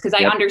 $100, because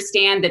I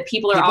understand that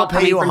people are all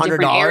coming from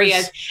different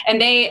areas,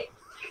 and of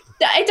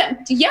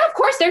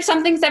course, there's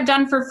some things I've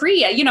done for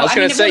free. I was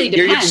going to say,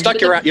 really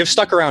you've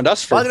stuck around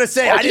us for. I was going to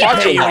say, I didn't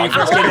pay you when you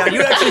first came down.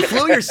 You actually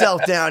flew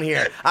yourself down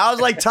here. I was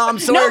like Tom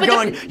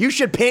Sawyer you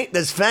should paint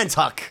this fence,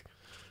 Huck.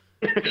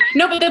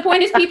 No, but the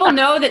point is people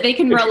know that they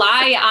can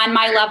rely on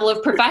my level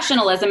of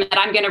professionalism, that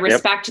I'm going to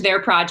respect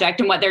their project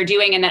and what they're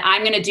doing, and that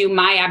I'm going to do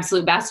my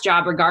absolute best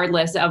job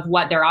regardless of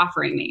what they're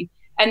offering me.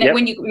 And then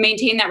when you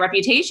maintain that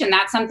reputation,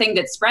 that's something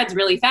that spreads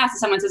really fast. If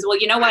someone says, well,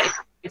 you know what?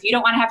 If you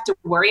don't want to have to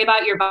worry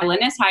about your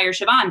violinist, hire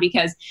Siobhan,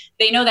 because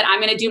they know that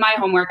I'm going to do my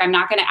homework. I'm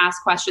not going to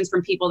ask questions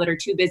from people that are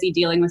too busy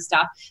dealing with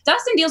stuff.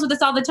 Dustin deals with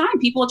this all the time.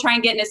 People will try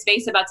and get in his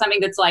face about something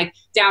that's like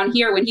down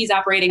here when he's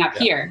operating up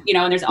here,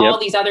 and there's all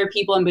these other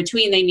people in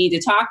between they need to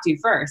talk to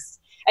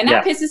first. And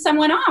that pisses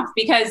someone off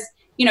because,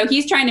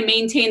 he's trying to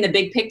maintain the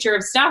big picture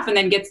of stuff and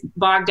then gets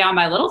bogged down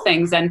by little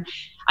things. And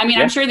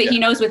I'm sure that he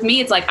knows with me,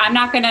 it's like, I'm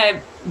not going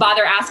to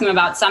bother asking him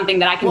about something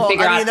that I can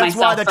figure out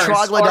myself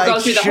first, or go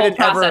through the whole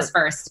process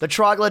first. The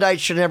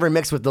troglodytes should never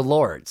mix with the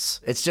lords.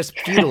 It's just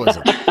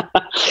feudalism.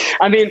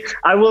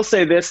 I will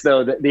say this,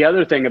 though, that the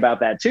other thing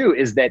about that, too,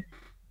 is that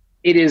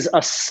it is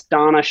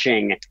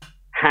astonishing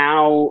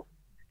how,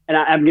 and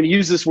I'm going to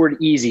use this word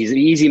easy.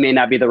 Easy may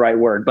not be the right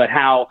word, but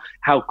how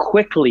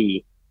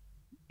quickly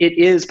it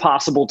is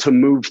possible to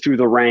move through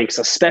the ranks,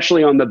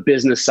 especially on the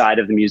business side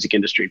of the music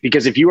industry.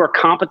 Because if you are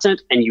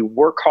competent and you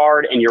work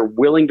hard and you're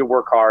willing to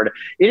work hard,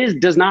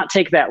 does not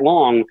take that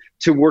long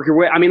to work your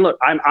way. Look,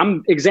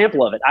 I'm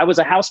example of it. I was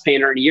a house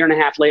painter, and a year and a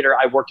half later,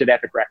 I worked at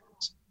Epic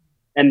Records.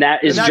 And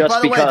that is just by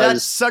the because way,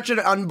 that's such an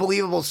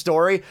unbelievable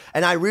story.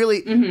 And I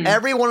really,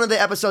 every one of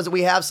the episodes that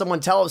we have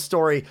someone tell a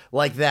story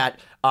like that,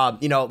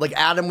 like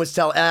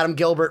Adam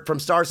Gilbert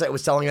from Starsight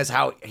was telling us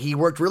how he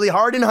worked really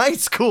hard in high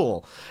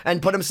school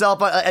and put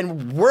himself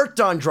and worked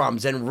on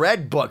drums and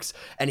read books,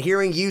 and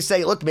hearing you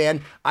say, look,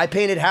 man, I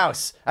painted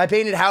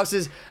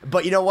houses,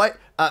 but you know what?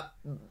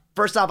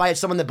 First off, I had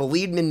someone that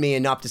believed in me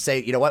enough to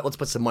say, you know what, let's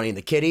put some money in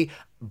the kitty,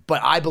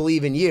 but I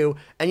believe in you.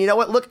 And you know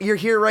what, look, you're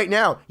here right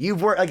now.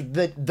 You've worked, like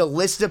the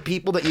list of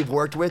people that you've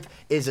worked with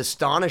is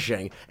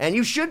astonishing, and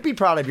you should be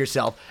proud of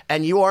yourself.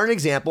 And you are an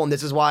example, and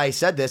this is why I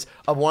said this,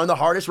 of one of the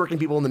hardest working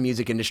people in the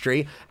music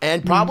industry,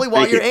 and probably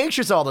why you're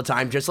anxious all the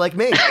time, just like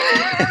me.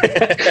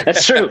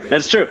 That's true.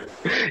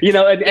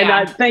 And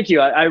I thank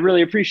you. I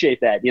really appreciate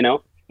that,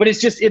 but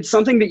it's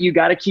something that you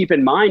got to keep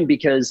in mind,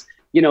 because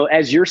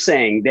as you're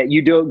saying, that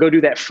you go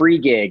do that free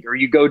gig, or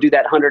you go do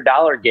that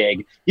 $100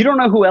 gig, you don't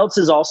know who else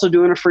is also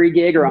doing a free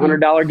gig or a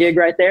 $100 gig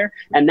right there.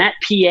 And that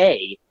PA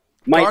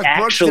might Garth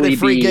actually Brooks did a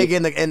free be gig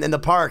in the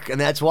park, and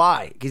that's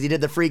why, because he did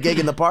the free gig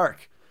in the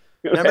park.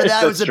 Remember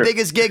that? It was the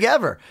biggest gig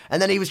ever.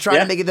 And then he was trying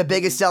to make it the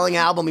biggest selling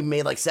album. He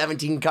made like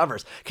 17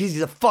 covers because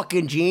he's a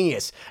fucking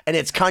genius, and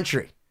it's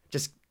country.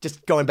 Just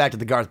going back to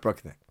the Garth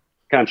Brooks thing.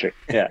 Country,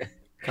 yeah.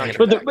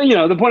 But the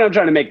point I'm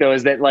trying to make, though,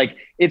 is that like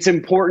it's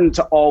important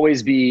to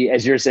always be,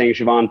 as you're saying,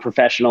 Siobhan,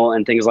 professional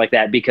and things like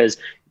that, because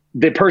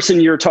the person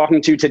you're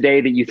talking to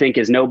today that you think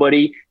is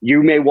nobody,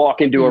 you may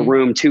walk into a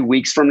room 2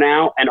 weeks from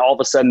now, and all of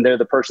a sudden they're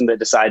the person that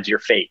decides your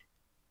fate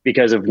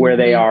because of where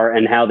they are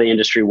and how the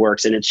industry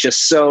works. And it's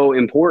just so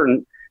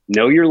important.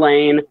 Know your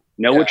lane.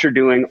 Know what you're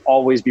doing.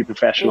 Always be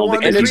professional.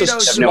 And it's a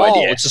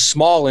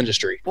small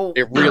industry.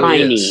 It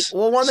really is.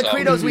 Well, one of the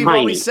credos we've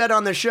always said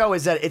on the show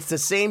is that it's the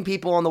same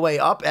people on the way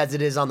up as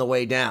it is on the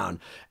way down.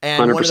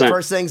 And 100%. One of the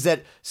first things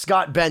that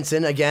Scott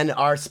Benson, again,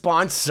 our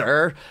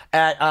sponsor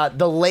at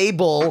the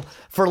label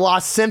for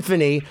Lost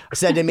Symphony,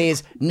 said to me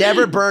is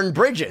never burn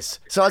bridges.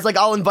 So I was like,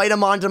 I'll invite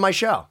him onto my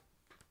show.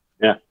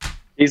 Yeah.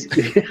 I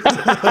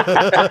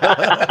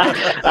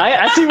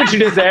see what you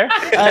did there.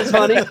 That's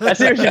funny. I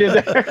see what you did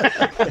there.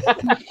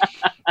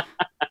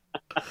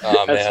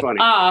 That's funny.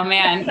 Oh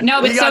man, no,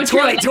 but so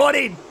true.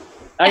 2020.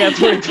 I got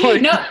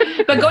 2020. No,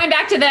 but going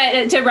back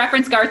to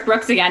reference Garth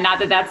Brooks again, not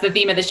that that's the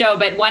theme of the show,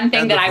 but one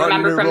thing that I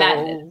remember from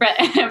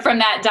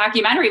that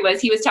documentary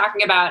was he was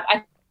talking about,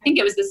 I think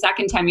it was the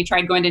second time he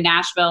tried going to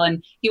Nashville,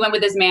 and he went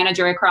with his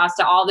manager across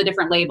to all the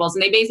different labels,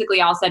 and they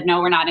basically all said, no,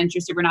 we're not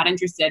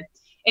interested.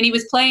 And he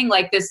was playing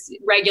like this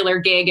regular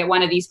gig at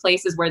one of these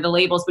places where the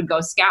labels would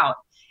go scout.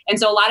 And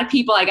so a lot of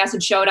people, I guess,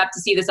 had showed up to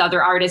see this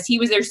other artist. He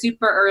was there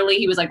super early.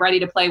 He was like ready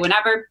to play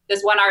whenever.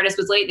 This one artist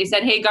was late. They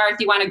said, hey, Garth,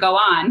 do you want to go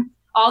on?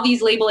 All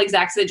these label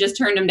execs that just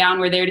turned him down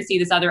were there to see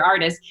this other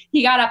artist.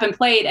 He got up and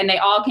played, and they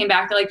all came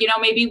back. They're like,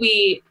 maybe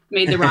we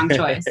made the wrong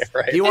choice.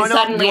 Right. Do you want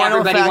to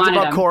know a fact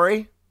about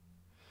Corey?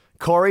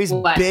 Corey's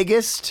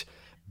biggest,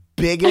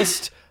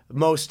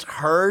 most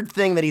heard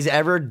thing that he's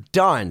ever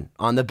done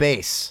on the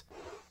bass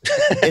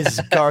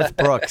is Garth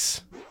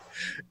Brooks.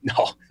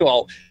 No,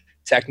 well,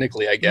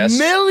 technically, I guess.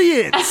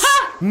 Millions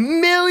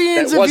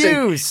of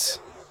views.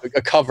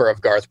 A cover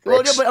of Garth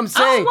Brooks. Well, but I'm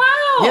saying,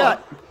 yeah,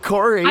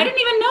 Corey. I didn't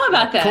even know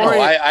about that.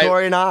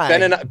 Corey and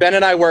I. Ben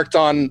and I worked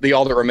on the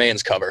All That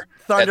Remains cover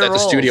at the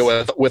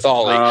studio with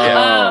Ollie.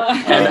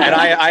 And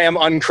I am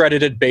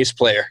uncredited bass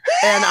player.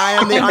 And I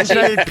am the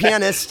uncredited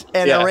pianist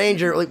and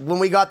arranger. Like, when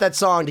we got that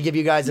song, to give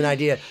you guys an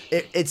idea,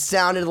 it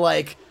sounded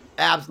like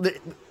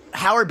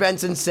Howard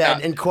Benson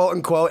said, and quote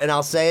unquote, and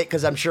I'll say it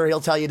because I'm sure he'll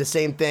tell you the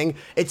same thing.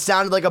 It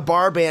sounded like a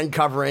bar band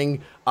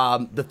covering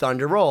The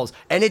Thunder Rolls,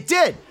 and it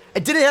did.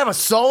 It didn't have a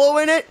solo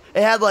in it.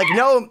 It had like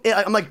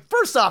I'm like,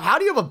 first off, how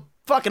do you have a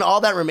fucking All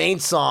That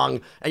Remains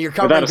song and you're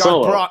covering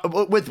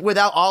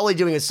without Ollie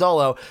doing a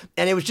solo?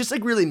 And it was just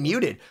like really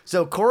muted.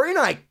 So Corey and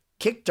I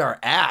kicked our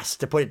ass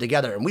to put it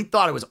together, and we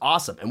thought it was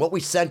awesome. And what we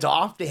sent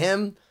off to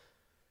him,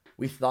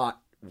 we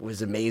thought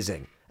was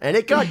amazing. And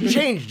it got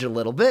changed a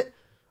little bit.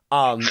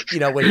 With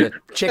the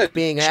chick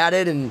being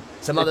added and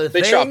some other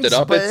things. They chopped it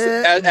up.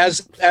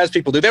 As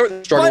people do. They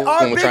were struggling.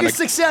 But our biggest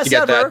success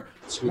ever.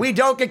 We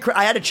don't get.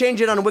 I had to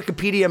change it on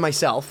Wikipedia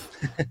myself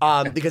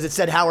because it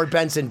said Howard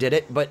Benson did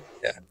it. But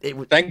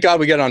thank God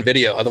we get it on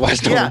video.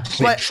 Otherwise, no one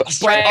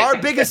but our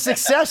biggest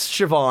success,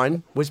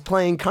 Siobhan, was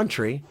playing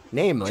country,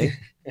 namely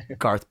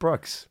Garth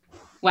Brooks.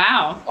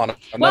 Wow. But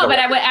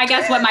I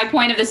guess what my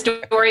point of the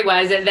story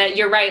was that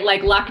you're right.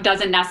 Like, luck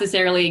doesn't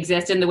necessarily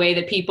exist in the way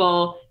that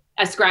people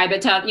ascribe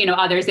it to,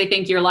 others. They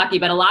think you're lucky,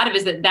 but a lot of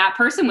it is that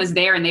person was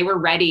there and they were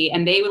ready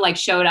and they like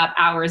showed up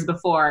hours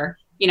before,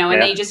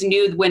 and they just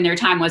knew when their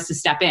time was to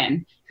step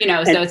in,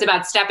 so it's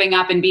about stepping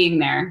up and being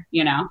there,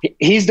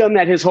 He's done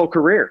that his whole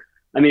career.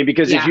 I mean,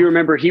 because if you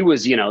remember, he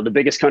was, the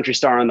biggest country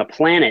star on the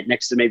planet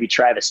next to maybe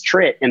Travis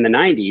Tritt in the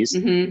 90s.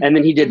 Mm-hmm. And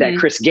then he did that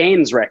Chris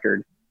Gaines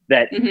record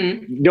that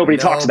nobody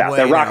talks about,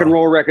 that rock and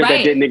roll record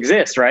that didn't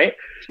exist, right?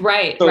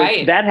 Right, so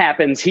that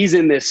happens. He's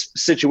in this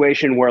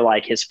situation where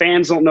like his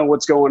fans don't know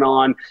what's going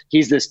on.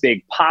 He's this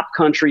big pop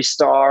country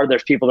star.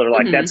 There's people that are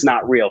like, that's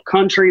not real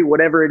country,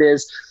 whatever it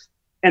is.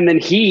 And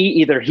then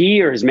either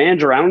he or his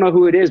manager, I don't know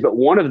who it is, but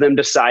one of them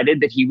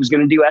decided that he was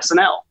going to do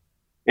SNL.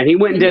 And he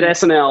went and did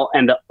SNL,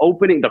 and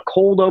the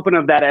cold open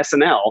of that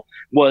SNL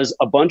was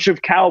a bunch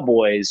of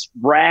cowboys,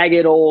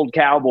 ragged old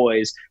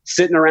cowboys,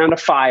 sitting around a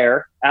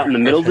fire out in the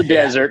middle of the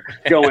desert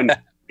going,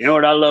 you know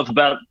what I love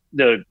about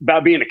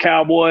being a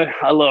cowboy?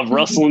 I love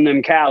rustling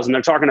them cows. And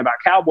they're talking about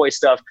cowboy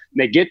stuff.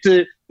 And they get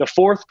to the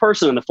fourth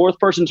person, and the fourth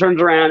person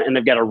turns around, and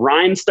they've got a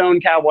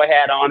rhinestone cowboy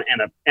hat on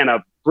and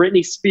a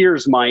Britney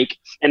Spears mic,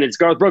 and it's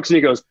Garth Brooks, and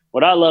he goes,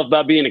 what I love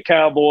about being a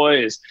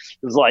cowboy is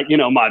like,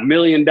 my $1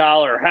 million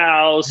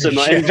house, and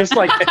just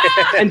like,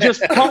 and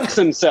just punks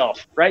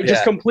himself, right?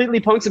 Just completely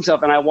punks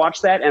himself. And I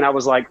watched that, and I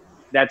was like,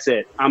 that's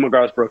it. I'm a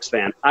Garth Brooks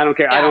fan. I don't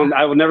care.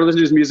 I will never listen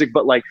to his music,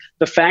 but like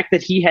the fact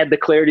that he had the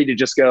clarity to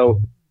just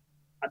go,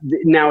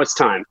 now it's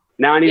time.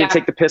 Now I need to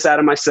take the piss out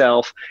of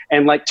myself,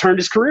 and like turned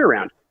his career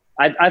around.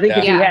 I think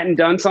if he hadn't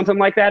done something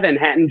like that and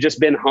hadn't just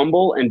been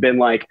humble and been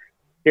like,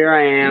 here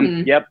I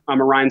am. Yep, I'm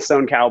a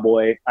rhinestone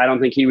cowboy, I don't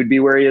think he would be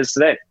where he is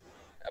today.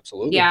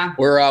 Absolutely. Yeah.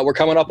 We're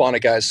coming up on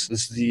it, guys.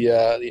 This is the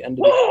end of the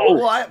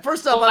Well,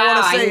 first off, I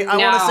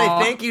want to say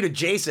thank you to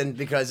Jason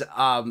because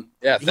oh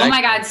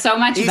my God, so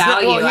much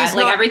value.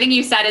 Everything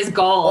you said is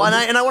gold. Well,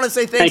 and I want to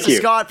say thanks to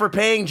Scott for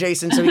paying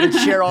Jason so he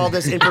can share all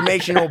this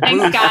information. Well,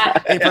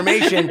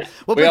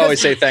 we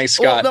always say thanks,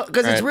 Scott.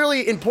 Because it's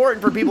really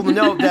important for people to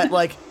know that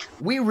like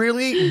we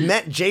really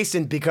met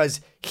Jason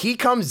because he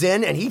comes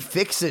in and he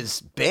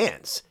fixes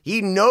bands. He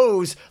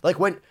knows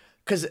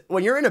because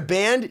when you're in a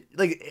band,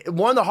 like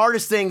one of the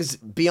hardest things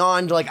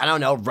beyond like, I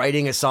don't know,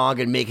 writing a song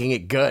and making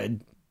it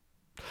good,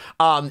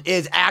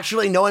 is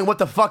actually knowing what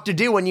the fuck to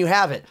do when you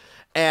have it.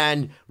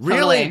 And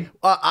really,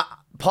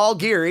 Paul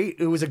Geary,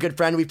 who was a good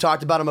friend, we've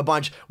talked about him a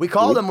bunch. We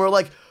called him. We're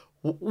like,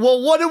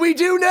 well, what do we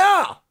do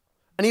now?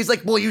 And he's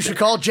like, well, you should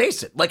call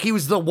Jason. Like he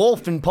was the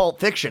wolf in Pulp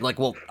Fiction. Like,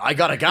 well, I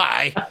got a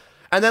guy.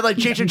 And then like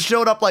Jason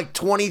showed up like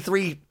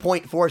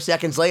 23.4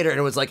 seconds later, and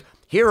it was like,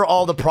 here are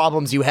all the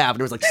problems you have.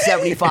 And it was like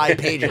 75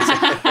 pages.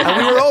 And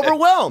we were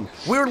overwhelmed.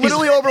 We were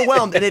literally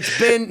overwhelmed. And it's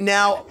been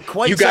now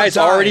quite some time. You guys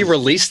already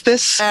released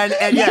this? And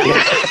listen,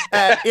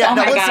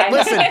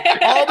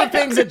 all the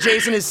things that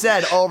Jason has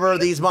said over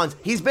these months,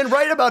 he's been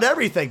right about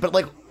everything. But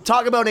like,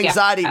 talk about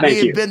anxiety.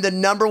 We have been the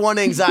number one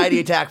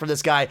anxiety attack for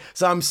this guy.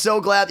 So I'm so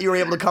glad that you were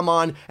able to come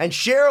on and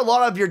share a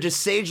lot of your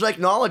just sage-like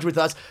knowledge with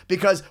us,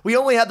 because we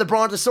only had the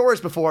Brontosaurus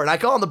before. And I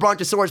call him the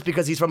Brontosaurus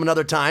because he's from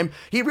another time.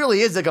 He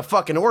really is like a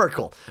fucking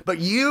oracle. But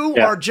you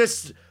are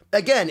just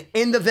again,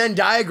 in the Venn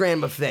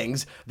diagram of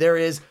things, there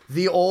is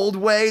the old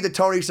way, the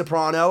Tony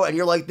Soprano, and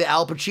you're like the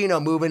Al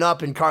Pacino moving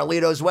up in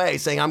Carlito's way,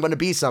 saying, I'm going to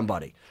be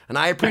somebody. And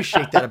I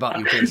appreciate that about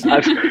you, Casey.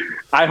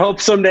 I hope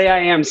someday I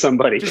am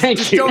somebody.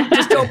 Thank you.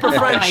 Just don't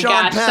befriend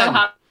Sean Penn.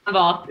 So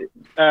humble.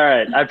 All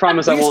right. I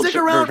promise I won't. Stick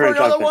around for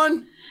another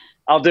one?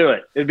 I'll do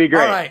it. It'd be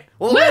great. All right.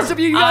 Well, the rest of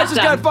you guys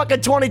just got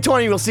fucking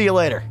 2020. We'll see you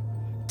later.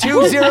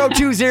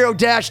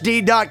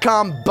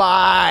 2020-d.com.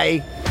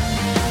 Bye.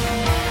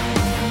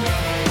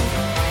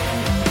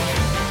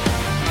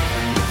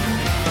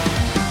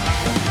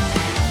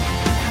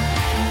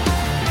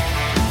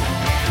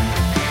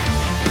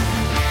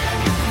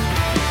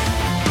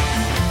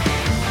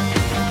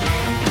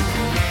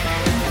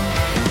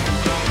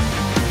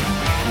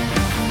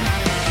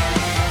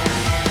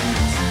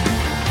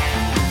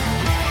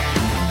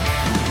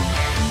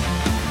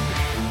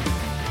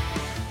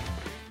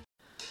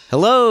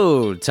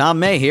 Hello, Tom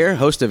May here,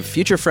 host of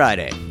Future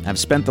Friday. I've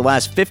spent the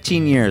last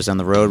 15 years on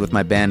the road with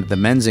my band, The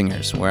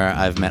Menzingers, where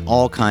I've met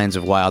all kinds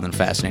of wild and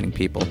fascinating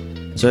people.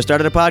 So I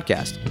started a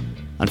podcast.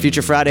 On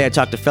Future Friday, I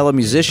talk to fellow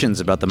musicians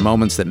about the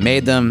moments that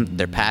made them,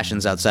 their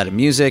passions outside of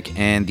music,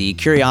 and the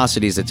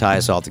curiosities that tie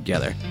us all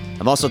together.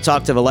 I've also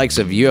talked to the likes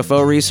of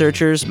UFO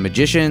researchers,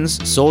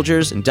 magicians,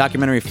 soldiers, and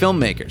documentary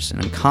filmmakers,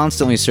 and I'm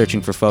constantly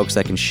searching for folks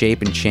that can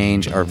shape and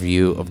change our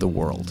view of the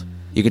world.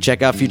 You can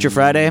check out Future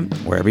Friday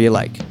wherever you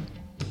like.